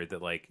very weird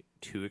that like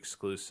 2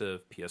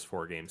 exclusive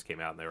PS4 games came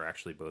out and they were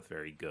actually both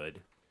very good.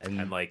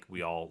 And like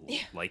we all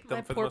liked them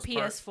My for poor the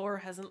most part.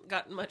 PS4 hasn't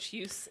gotten much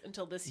use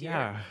until this year.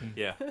 Yeah.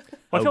 Yeah. Well,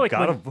 I feel Oh,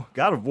 like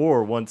God of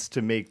War wants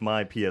to make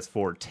my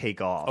PS4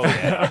 take off. Oh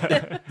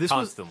yeah. This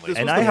Constantly. Was, this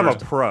and was I the have a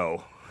first,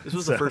 Pro. This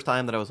was the first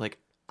time that I was like,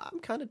 I'm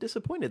kind of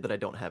disappointed that I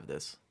don't have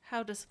this.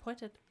 How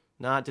disappointed.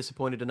 Not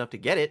disappointed enough to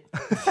get it.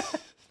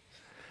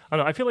 I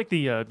don't know. I feel like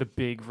the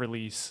big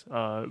release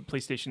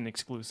PlayStation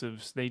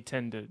exclusives they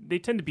tend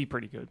to be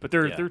pretty good, but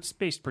they're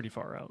spaced pretty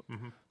far out.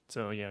 Mm-hmm.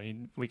 So yeah,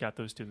 we got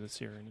those 2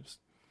 this year, and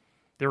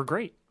they were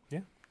great.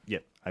 Yeah,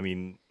 I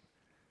mean,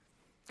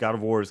 God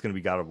of War is going to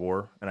be God of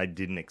War, and I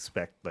didn't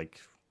expect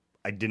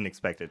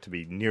it to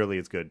be nearly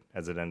as good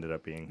as it ended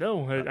up being.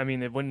 No, I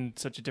mean it went in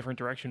such a different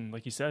direction,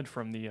 like you said,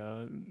 from the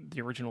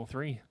original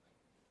 3,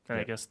 and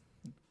I guess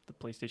the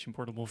PlayStation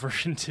Portable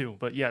version too.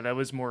 But yeah, that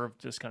was more of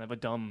just kind of a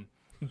dumb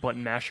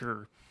button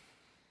masher,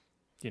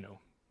 beat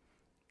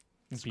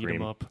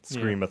 'em up,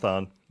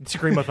 Screamathon.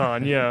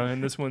 Screamathon, yeah.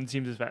 And this one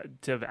seems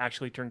to have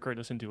actually turned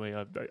Kratos into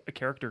a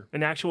character,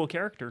 an actual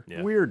character.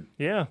 Yeah. Weird.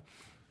 Yeah.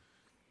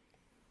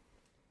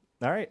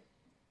 All right.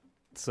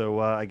 So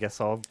I guess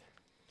I'll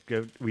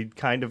go. We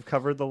kind of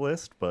covered the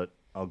list, but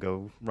I'll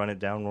go run it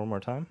down one more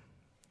time.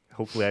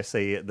 Hopefully, I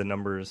say the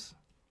numbers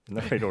in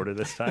the right order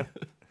this time.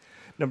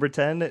 Number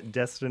 10,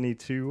 Destiny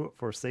 2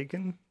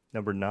 Forsaken.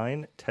 Number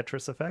 9,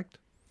 Tetris Effect.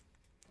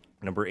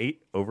 Number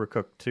 8,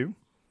 Overcooked 2.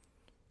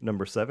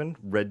 Number 7,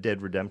 Red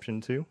Dead Redemption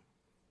 2.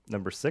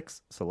 Number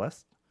 6,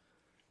 Celeste.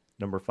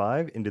 Number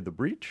 5, Into the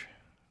Breach.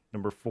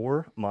 Number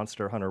 4,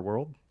 Monster Hunter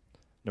World.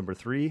 Number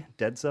 3,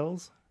 Dead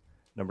Cells.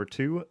 Number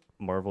 2,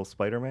 Marvel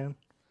Spider-Man.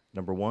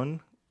 Number 1,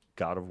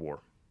 God of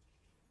War.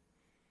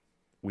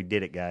 We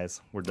did it,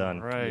 guys. We're done.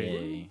 All right.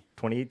 Yay.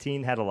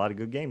 2018 had a lot of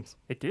good games.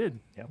 It did.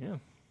 Yep. Yeah.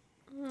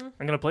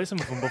 I'm gonna play some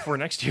of them before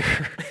next year.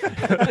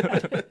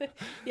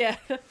 Yeah.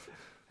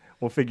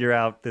 We'll figure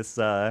out this.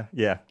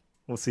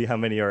 We'll see how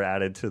many are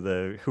added to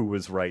the who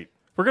was right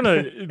We're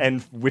gonna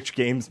and which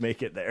games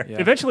make it there. Yeah.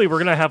 eventually we're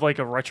gonna have like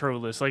a retro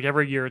list. Like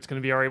every year, it's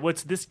gonna be all right.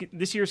 What's this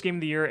year's game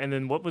of the year, and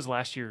then what was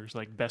last year's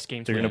like best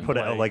games? They're we gonna didn't put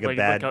out, play? like, a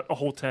bad- a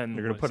whole 10.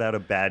 They're gonna list. put out a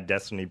bad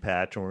Destiny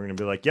patch, and we're gonna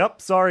be like,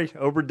 "Yep, sorry,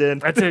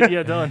 Oberdin." That's it.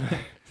 Yeah, done.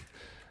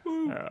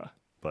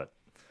 But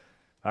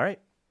all right,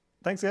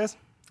 thanks, guys.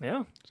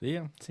 Yeah. See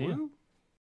ya. See ya.